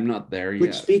 I'm not there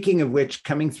yet. Speaking of which,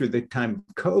 coming through the time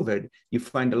of COVID, you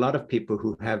find a lot of people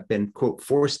who have been, quote,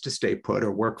 forced to stay put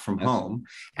or work from home.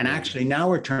 And actually now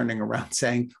we're turning around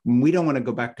saying, we don't want to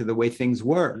go back to the way things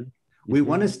were. We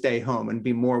want to stay home and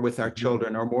be more with our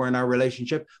children or more in our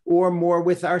relationship or more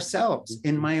with ourselves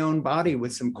in my own body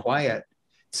with some quiet.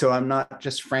 So I'm not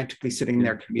just frantically sitting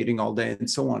there commuting all day and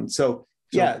so on. So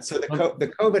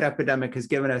the COVID epidemic has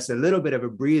given us a little bit of a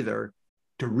breather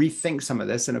to rethink some of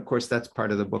this. And of course, that's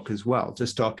part of the book as well.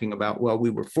 Just talking about, well,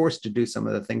 we were forced to do some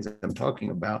of the things that I'm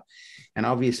talking about. And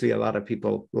obviously a lot of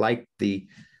people like the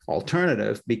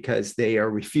alternative because they are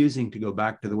refusing to go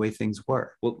back to the way things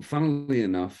were. Well, funnily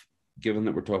enough, given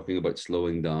that we're talking about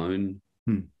slowing down,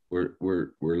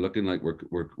 we're looking like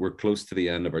we're close to the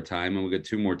end of our time, and we've got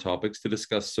two more topics to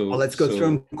discuss. So let's go through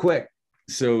them quick.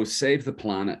 So Save the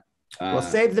Planet.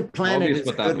 Save the Planet is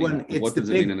a good one. What does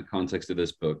it mean in the context of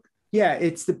this book? Yeah,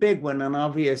 it's the big one. And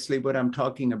obviously what I'm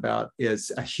talking about is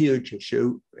a huge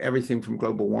issue. Everything from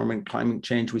global warming, climate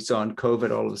change. We saw in COVID,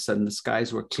 all of a sudden the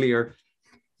skies were clear.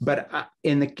 But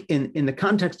in the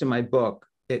context of my book,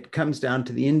 it comes down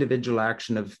to the individual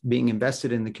action of being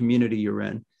invested in the community you're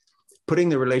in, putting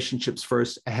the relationships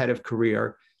first ahead of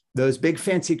career. Those big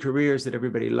fancy careers that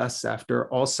everybody lusts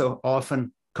after also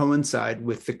often coincide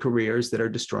with the careers that are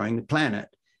destroying the planet.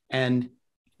 And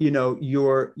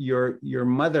your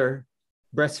mother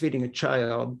breastfeeding a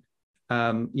child,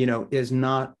 is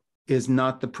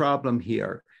not the problem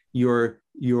here. Your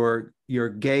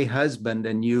gay husband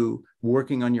and you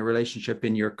working on your relationship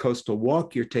in your coastal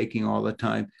walk you're taking all the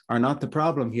time are not the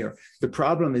problem here. The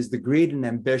problem is the greed and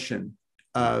ambition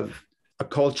of a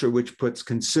culture which puts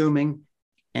consuming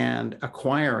and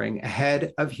acquiring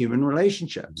ahead of human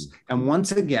relationships. And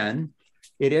once again,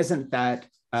 it isn't that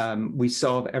we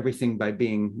solve everything by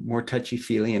being more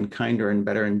touchy-feely and kinder and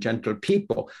better and gentler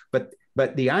people. But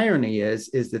the irony is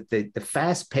that the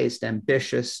fast-paced,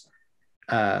 ambitious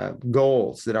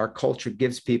goals that our culture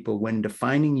gives people when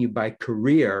defining you by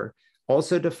career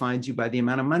also defines you by the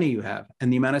amount of money you have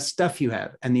and the amount of stuff you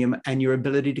have and your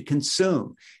ability to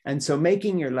consume. And so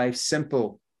making your life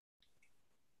simple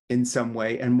in some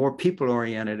way and more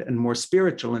people-oriented and more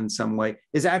spiritual in some way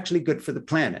is actually good for the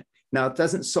planet. Now, it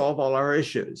doesn't solve all our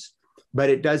issues, but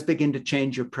it does begin to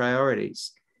change your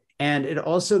priorities. And it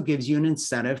also gives you an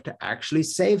incentive to actually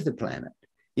save the planet.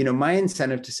 My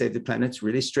incentive to save the planet is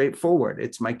really straightforward.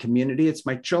 It's my community, it's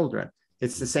my children.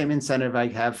 It's the same incentive I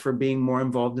have for being more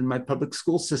involved in my public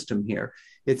school system here.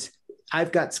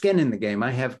 I've got skin in the game.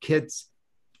 I have kids,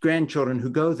 grandchildren who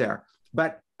go there.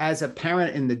 But as a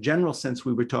parent, in the general sense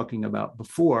we were talking about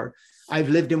before, I've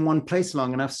lived in one place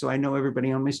long enough so I know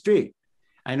everybody on my street.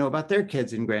 I know about their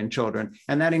kids and grandchildren,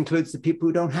 and that includes the people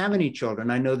who don't have any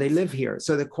children. I know they live here.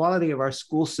 So the quality of our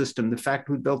school system, the fact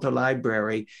we built a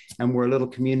library and we're a little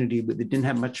community that didn't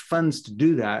have much funds to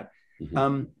do that,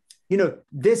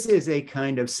 this is a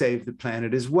kind of save the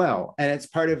planet as well. And it's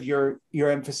part of your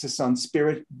emphasis on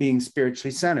spirit, being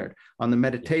spiritually centered, on the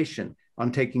meditation,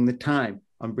 on taking the time,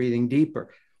 on breathing deeper.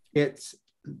 It's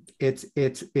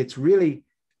really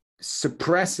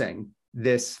suppressing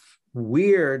this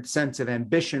weird sense of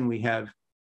ambition we have,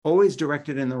 always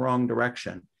directed in the wrong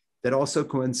direction, that also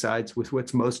coincides with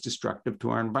what's most destructive to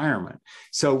our environment.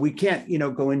 So we can't,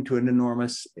 go into an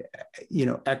enormous,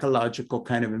 ecological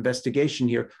kind of investigation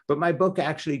here, but my book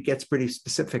actually gets pretty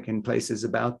specific in places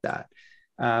about that.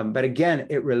 But again,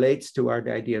 it relates to our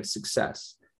idea of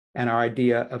success and our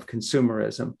idea of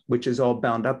consumerism, which is all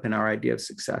bound up in our idea of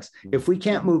success. If we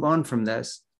can't move on from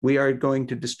this, we are going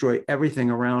to destroy everything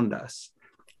around us,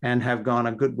 and have gone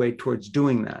a good way towards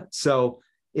doing that. So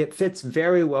it fits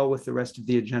very well with the rest of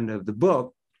the agenda of the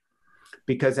book,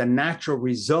 because a natural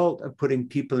result of putting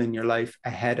people in your life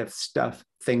ahead of stuff,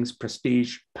 things,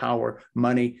 prestige, power,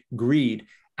 money, greed,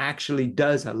 actually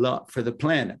does a lot for the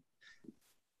planet.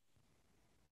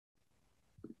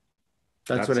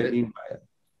 That's what I mean by it.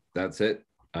 That's it.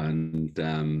 And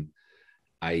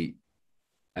I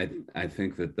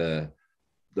think that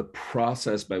the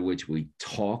process by which we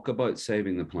talk about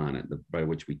saving the planet, by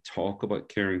which we talk about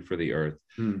caring for the earth,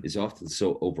 is often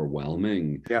so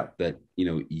overwhelming that,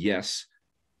 yes,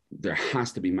 there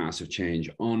has to be massive change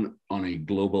on a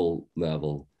global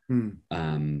level.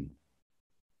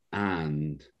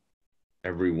 And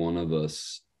every one of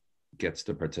us gets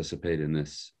to participate in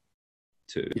this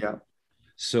too. Yeah.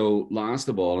 So last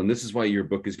of all, and this is why your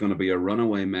book is going to be a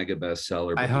runaway mega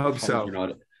bestseller. I hope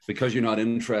so. Because you're not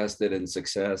interested in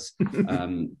success,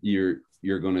 you're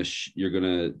gonna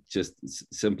just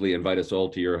simply invite us all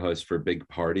to your house for big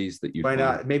parties that you. Why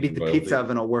not? Maybe the pizza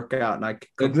oven will work out, and I can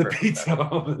cook the pizza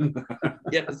oven.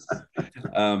 Yes.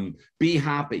 Be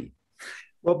happy.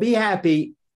 Well, be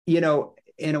happy. In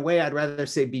a way, I'd rather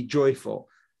say be joyful,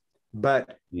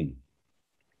 but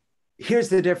here's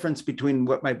the difference between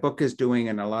what my book is doing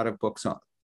and a lot of books on,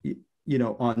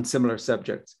 on similar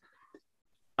subjects.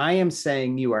 I am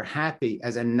saying you are happy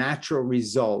as a natural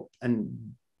result,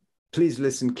 and please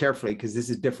listen carefully because this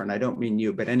is different. I don't mean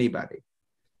you, but anybody.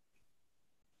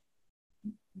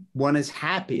 One is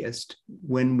happiest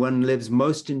when one lives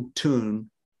most in tune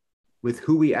with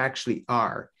who we actually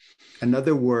are. In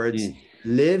other words,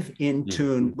 live in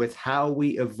tune with how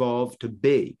we evolve to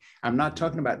be. I'm not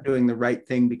talking about doing the right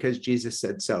thing because Jesus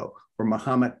said so, or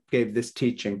Muhammad gave this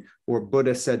teaching, or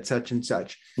Buddha said such and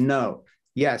such. No.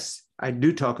 Yes, I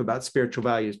do talk about spiritual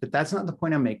values, but that's not the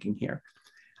point I'm making here.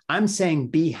 I'm saying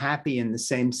be happy in the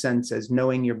same sense as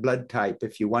knowing your blood type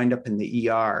if you wind up in the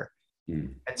ER.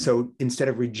 And so instead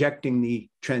of rejecting the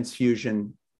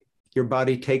transfusion, your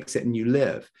body takes it and you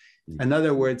live. In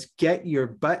other words, get your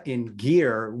butt in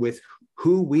gear with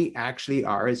who we actually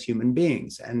are as human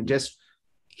beings. And just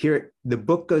here, the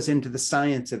book goes into the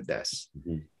science of this.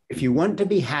 If you want to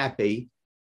be happy,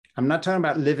 I'm not talking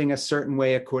about living a certain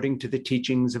way according to the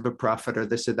teachings of a prophet or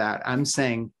this or that. I'm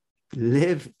saying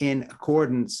live in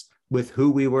accordance with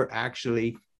who we were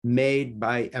actually made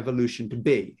by evolution to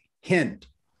be. Hint,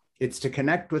 it's to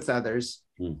connect with others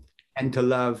and to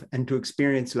love and to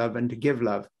experience love and to give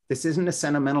love. This isn't a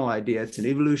sentimental idea. It's an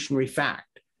evolutionary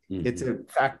fact. It's a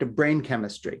fact of brain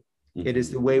chemistry. It is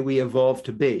the way we evolve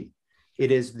to be.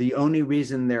 It is the only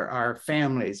reason there are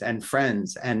families and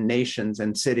friends and nations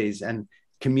and cities and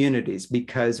communities,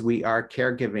 because we are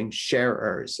caregiving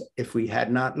sharers. If we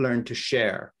had not learned to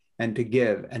share and to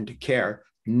give and to care,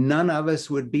 none of us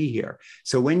would be here.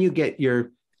 So when you get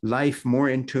your life more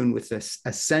in tune with this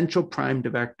essential prime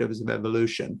directives of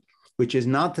evolution, which is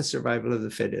not the survival of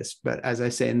the fittest, but as I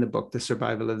say in the book, the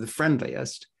survival of the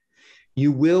friendliest,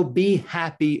 you will be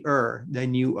happier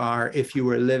than you are if you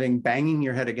were living banging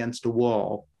your head against a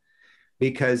wall,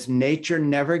 because nature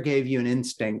never gave you an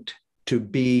instinct to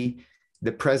be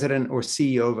the president or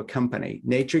CEO of a company.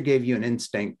 Nature gave you an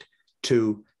instinct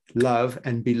to love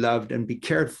and be loved and be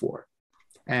cared for.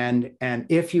 And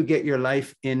if you get your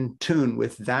life in tune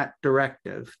with that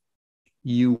directive,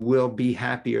 you will be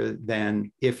happier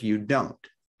than if you don't.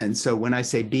 And so when I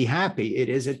say be happy, it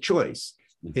is a choice.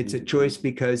 It's a choice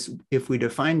because if we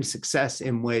define success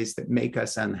in ways that make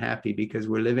us unhappy because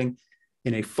we're living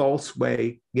in a false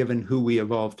way, given who we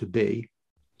evolved to be,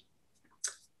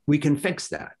 we can fix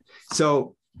that.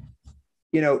 So,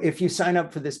 if you sign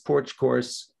up for this Porch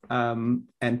course and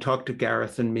talk to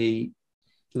Gareth and me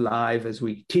live as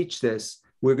we teach this,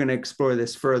 we're going to explore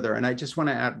this further. And I just want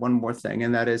to add one more thing,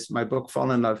 and that is my book,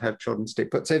 Fall in Love, Have Children, Stay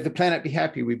Put, Save the Planet, Be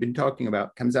Happy, we've been talking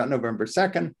about, comes out November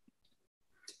 2nd.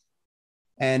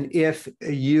 And if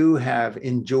you have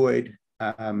enjoyed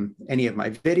any of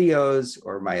my videos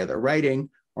or my other writing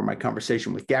or my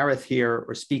conversation with Gareth here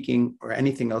or speaking or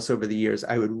anything else over the years,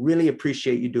 I would really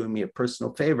appreciate you doing me a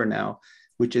personal favor now,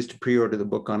 which is to pre-order the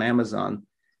book on Amazon,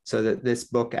 so that this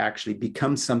book actually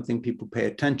becomes something people pay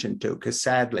attention to, because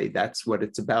sadly, that's what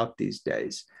it's about these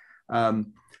days.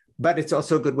 But it's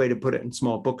also a good way to put it in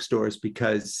small bookstores,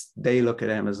 because they look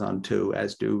at Amazon too,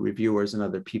 as do reviewers and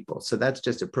other people. So that's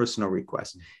just a personal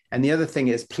request. And the other thing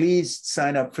is, please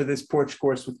sign up for this Porch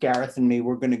course with Gareth and me.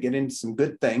 We're going to get into some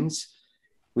good things.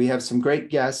 We have some great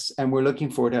guests, and we're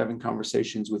looking forward to having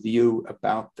conversations with you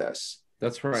about this.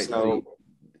 That's right. So,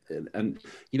 and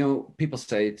you know, people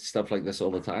say stuff like this all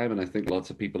the time, and I think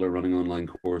lots of people are running online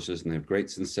courses and they have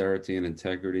great sincerity and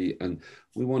integrity, and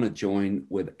we want to join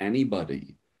with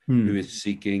anybody who is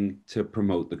seeking to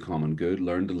promote the common good,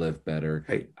 learn to live better,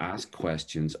 ask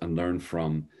questions, and learn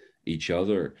from each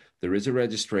other. There is a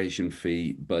registration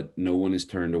fee, but no one is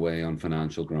turned away on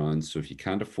financial grounds. So if you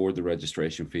can't afford the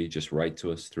registration fee, just write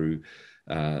to us through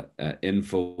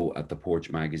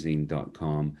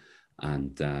info@theporchmagazine.com.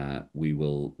 And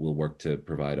we'll work to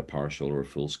provide a partial or a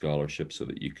full scholarship so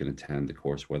that you can attend the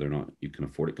course, whether or not you can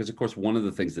afford it. Because, of course, one of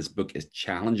the things this book is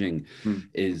challenging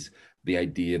is the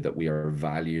idea that we are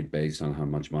valued based on how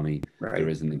much money there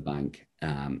is in the bank.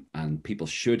 And people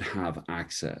should have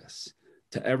access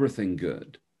to everything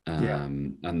good. As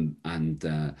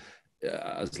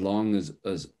long as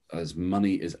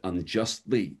money is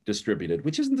unjustly distributed,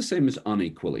 which isn't the same as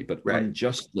unequally, but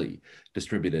unjustly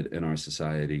distributed in our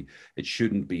society, it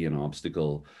shouldn't be an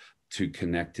obstacle to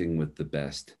connecting with the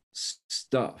best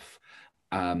stuff.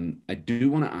 I do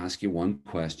want to ask you one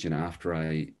question after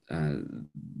I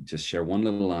just share one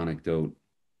little anecdote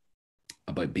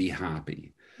about Be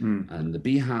Happy. And the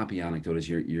Be Happy anecdote is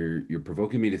you're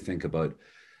provoking me to think about,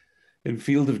 in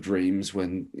Field of Dreams,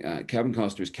 when Kevin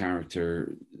Costner's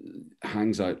character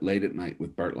hangs out late at night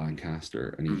with Burt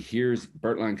Lancaster, and he hears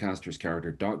Burt Lancaster's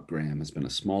character, Doc Graham, has been a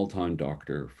small-town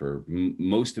doctor for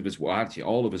most of his, well, actually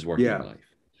all of his working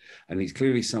life. And he's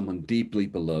clearly someone deeply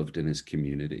beloved in his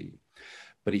community.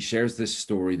 But he shares this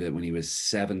story that when he was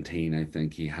 17, I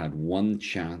think, he had one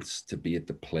chance to be at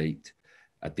the plate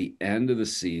at the end of the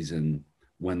season,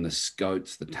 when the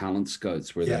scouts, the talent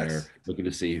scouts, were there looking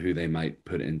to see who they might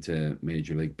put into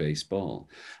Major League Baseball.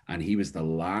 And he was the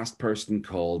last person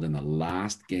called in the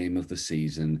last game of the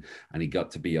season, and he got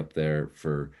to be up there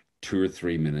for 2 or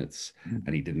 3 minutes,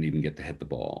 and he didn't even get to hit the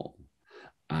ball.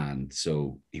 And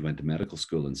so he went to medical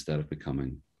school instead of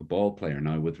becoming a ball player.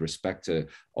 Now, with respect to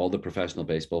all the professional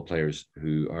baseball players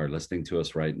who are listening to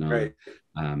us right now,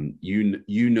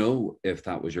 you know if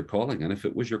that was your calling. And if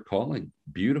it was your calling,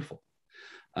 beautiful.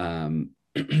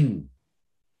 Kevin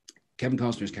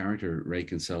Costner's character, Ray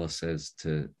Kinsella, says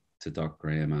to Doc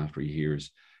Graham after he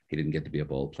hears he didn't get to be a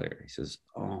ball player, he says,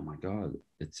 "Oh my God,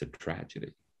 it's a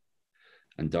tragedy."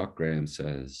 And Doc Graham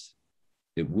says,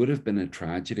 "It would have been a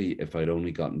tragedy if I'd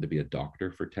only gotten to be a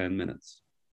doctor for 10 minutes.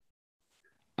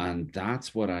 And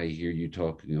that's what I hear you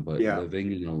talking about,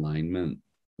 living in alignment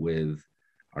with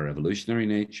our evolutionary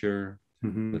nature,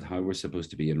 with how we're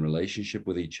supposed to be in relationship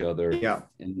with each other.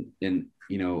 And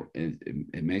you know,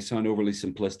 it may sound overly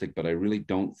simplistic, but I really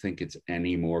don't think it's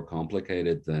any more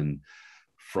complicated than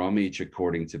from each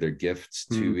according to their gifts,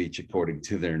 to each according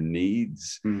to their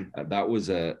needs. That was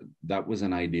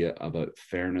an idea about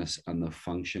fairness and the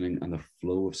functioning and the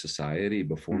flow of society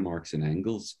before Marx and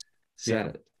Engels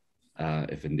said it.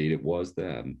 If indeed it was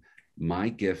them. My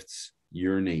gifts,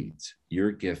 your needs,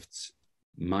 your gifts,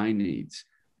 my needs,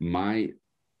 my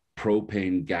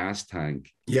propane gas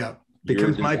tank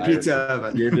becomes my pizza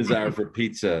oven. Your desire for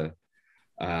pizza.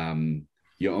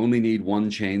 You only need one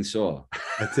chainsaw.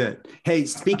 That's it. Hey,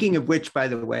 speaking of which, by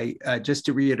the way, just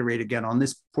to reiterate again, on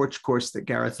this Porch course that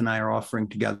Gareth and I are offering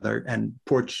together, and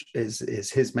Porch is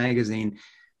his magazine,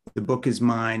 the book is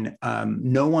mine.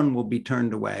 No one will be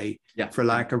turned away for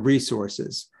lack of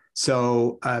resources.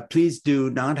 So please do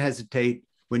not hesitate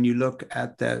when you look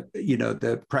at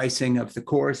the pricing of the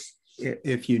course.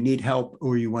 If you need help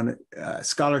or you want a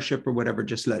scholarship or whatever,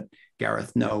 just let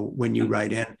Gareth know when you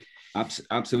write in.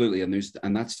 Absolutely, and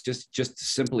that's just a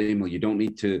simple email. You don't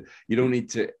need to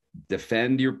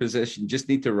defend your position. You just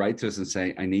need to write to us and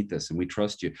say, "I need this," and we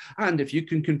trust you. And if you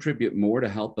can contribute more to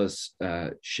help us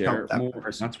share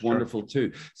more, that's wonderful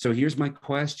too. So here's my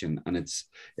question, and it's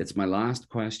my last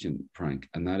question, Frank,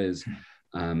 and that is,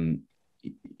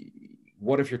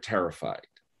 what if you're terrified?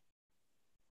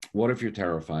 What if you're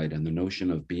terrified and the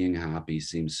notion of being happy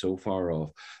seems so far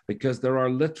off because there are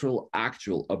literal,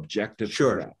 actual, objective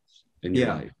threats in your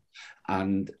life,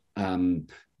 and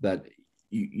that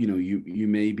you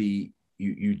maybe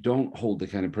you don't hold the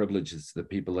kind of privileges that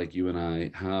people like you and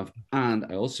I have. And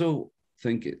I also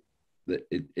think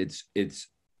it's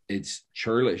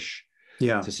churlish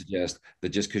to suggest that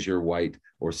just because you're white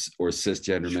or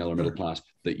cisgender male or middle class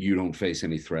that you don't face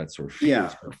any threats or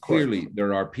fears. Clearly,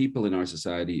 there are people in our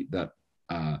society that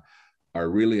are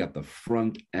really at the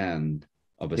front end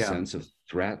of a sense of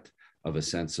threat, of a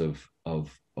sense of the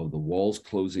walls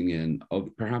closing in, of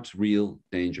perhaps real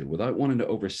danger, without wanting to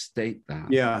overstate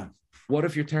that. Yeah. What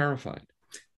if you're terrified?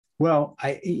 Well,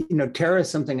 terror is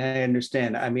something I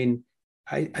understand. I mean,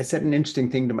 I said an interesting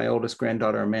thing to my oldest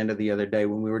granddaughter, Amanda, the other day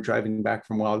when we were driving back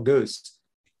from Wild Goose.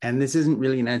 And this isn't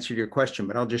really an answer to your question,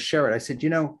 but I'll just share it. I said,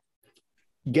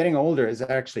 getting older is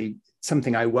actually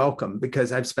something I welcome,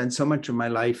 because I've spent so much of my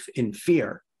life in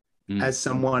fear as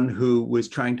someone who was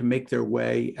trying to make their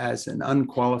way as an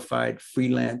unqualified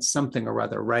freelance something or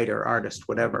other, writer, artist,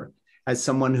 whatever, as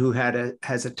someone who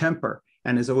has a temper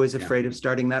and is always afraid of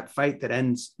starting that fight that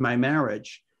ends my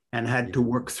marriage, and had to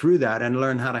work through that and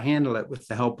learn how to handle it with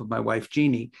the help of my wife,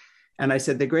 Jeannie. And I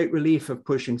said, the great relief of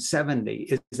pushing 70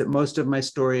 is that most of my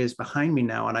story is behind me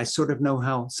now. And I sort of know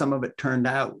how some of it turned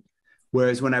out.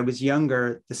 Whereas when I was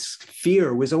younger, this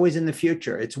fear was always in the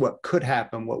future. It's what could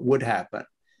happen, what would happen.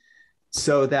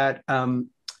 So that,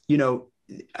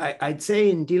 I'd say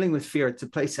in dealing with fear, it's a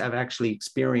place I've actually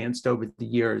experienced over the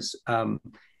years. And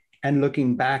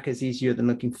looking back is easier than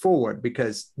looking forward,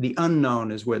 because the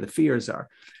unknown is where the fears are.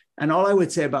 And all I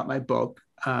would say about my book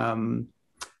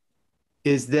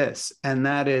is this, and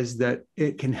that is that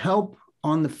it can help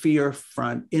on the fear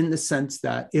front in the sense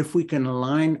that if we can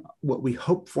align what we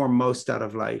hope for most out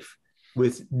of life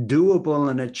with doable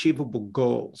and achievable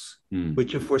goals,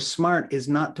 which if we're smart is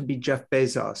not to be Jeff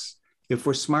Bezos. If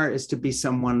we're smart is to be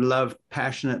someone loved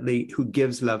passionately, who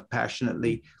gives love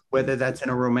passionately, whether that's in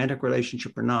a romantic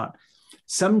relationship or not.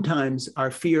 Sometimes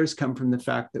our fears come from the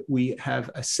fact that we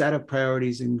have a set of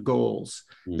priorities and goals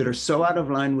that are so out of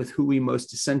line with who we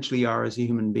most essentially are as a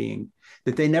human being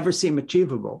that they never seem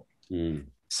achievable.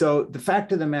 So the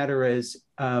fact of the matter is,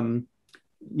 I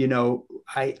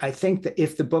think that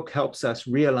if the book helps us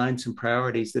realign some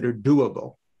priorities that are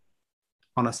doable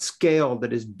on a scale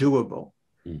that is doable,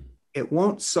 it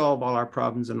won't solve all our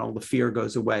problems and all the fear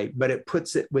goes away, but it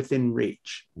puts it within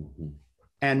reach.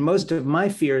 And most of my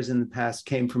fears in the past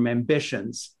came from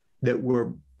ambitions that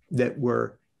were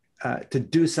to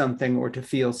do something or to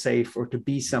feel safe or to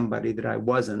be somebody that I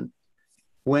wasn't.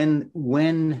 When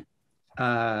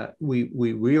we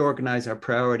reorganize our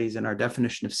priorities and our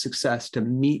definition of success to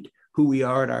meet who we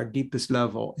are at our deepest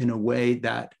level in a way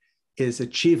that is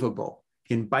achievable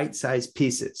in bite-sized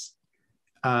pieces,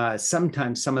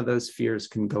 sometimes some of those fears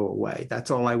can go away. That's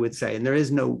all I would say. And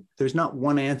there's not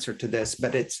one answer to this,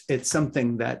 but it's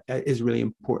something that is really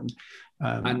important.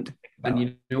 And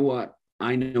you know what?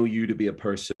 I know you to be a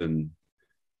person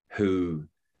who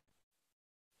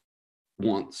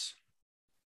wants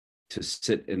to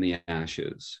sit in the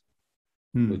ashes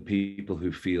with people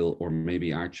who feel, or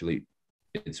maybe actually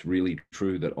it's really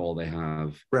true that all they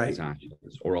have is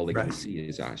ashes, or all they can see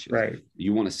is ashes.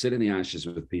 You want to sit in the ashes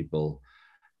with people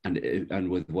and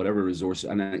with whatever resource.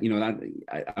 And I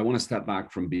want to step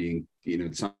back from being,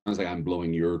 it sounds like I'm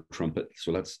blowing your trumpet.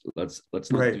 So let's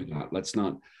not do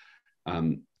that.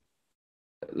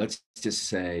 Let's just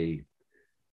say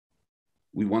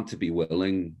we want to be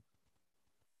willing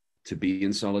to be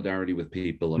in solidarity with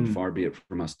people, and far be it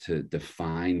from us to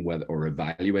define whether or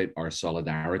evaluate our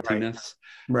solidarityness.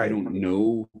 I don't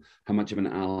know how much of an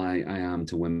ally I am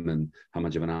to women, how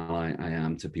much of an ally I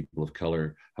am to people of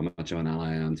color, how much of an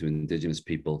ally I am to Indigenous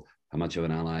people, how much of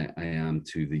an ally I am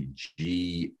to the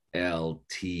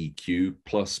GLTQ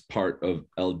plus part of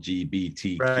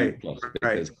LGBTQ plus,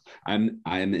 because I'm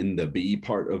in the B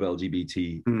part of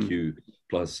LGBTQ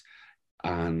plus,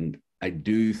 and I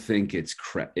do think it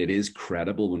is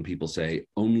credible when people say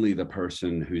only the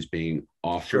person who's being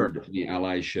offered the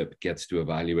allyship gets to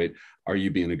evaluate, are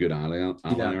you being a good ally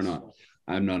or not?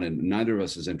 I'm not neither of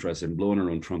us is interested in blowing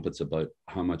our own trumpets about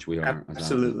how much we are.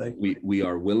 Absolutely. We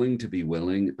are willing to be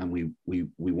willing, and we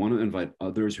want to invite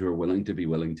others who are willing to be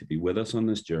with us on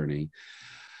this journey.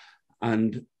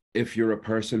 And if you're a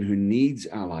person who needs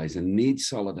allies and needs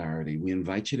solidarity, we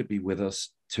invite you to be with us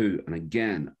too. And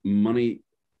again, money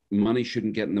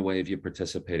shouldn't get in the way of you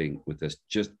participating with this.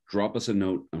 Just drop us a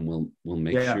note and we'll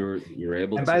make sure you're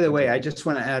able to. And by the way, I just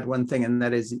want to add one thing, and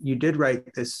that is you did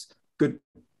write this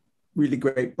really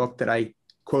great book that I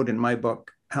quote in my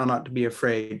book How Not to Be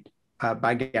Afraid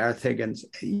by Gareth Higgins.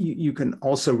 You can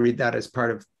also read that as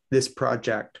part of this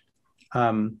project.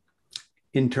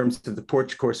 In terms of the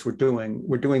Porch course we're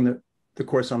doing the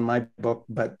course on my book,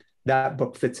 but that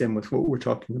book fits in with what we're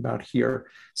talking about here.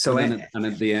 So, and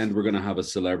at the end, we're going to have a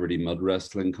celebrity mud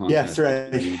wrestling contest.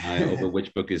 Yes, right. Over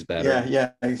which book is better.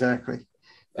 Yeah, exactly.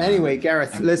 Anyway,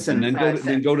 Gareth, listen. And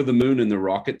then go to the moon in the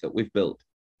rocket that we've built.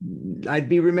 I'd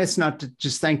be remiss not to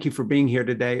just thank you for being here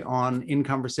today In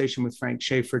Conversation with Frank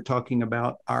Schaeffer, talking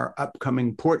about our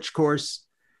upcoming Porch course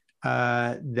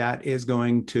that is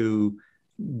going to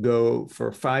go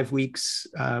for 5 weeks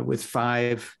with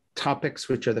 5 topics,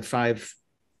 which are the 5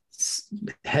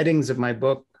 headings of my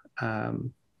book.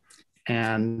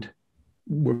 And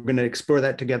we're going to explore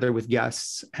that together with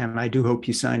guests. And I do hope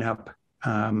you sign up.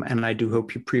 And I do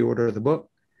hope you pre-order the book.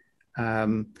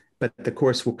 But the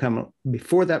course will come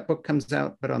before that book comes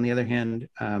out. But on the other hand,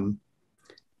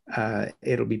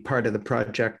 it'll be part of the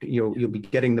project. You'll be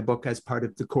getting the book as part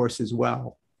of the course as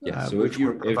well. Yeah. So if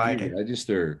you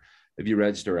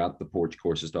register at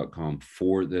theporchcourses.com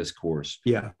for this course,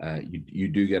 you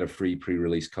do get a free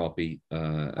pre-release copy,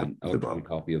 an electronic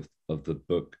copy of the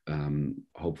book.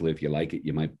 Hopefully, if you like it,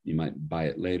 you might buy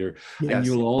it later. Yes. And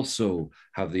you'll also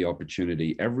have the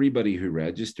opportunity. Everybody who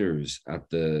registers at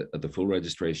the full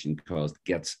registration cost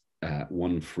gets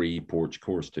one free Porch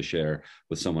course to share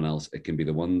with someone else. It can be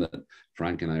the one that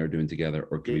Frank and I are doing together,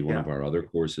 or it can be one of our other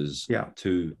courses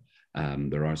too.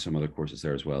 There are some other courses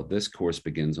there as well. This course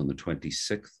begins on the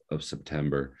 26th of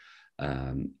September.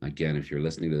 Again, if you're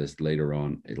listening to this later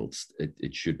on,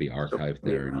 it should be archived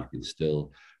there, and you can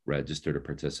still register to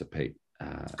participate.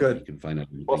 Good. You can find out.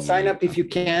 Well, sign up if you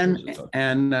can,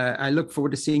 and I look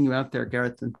forward to seeing you out there,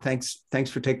 Gareth. And thanks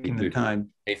for taking the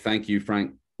time. Hey, thank you,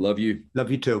 Frank. Love you.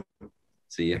 Love you too.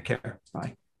 See you. Take care.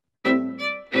 Bye.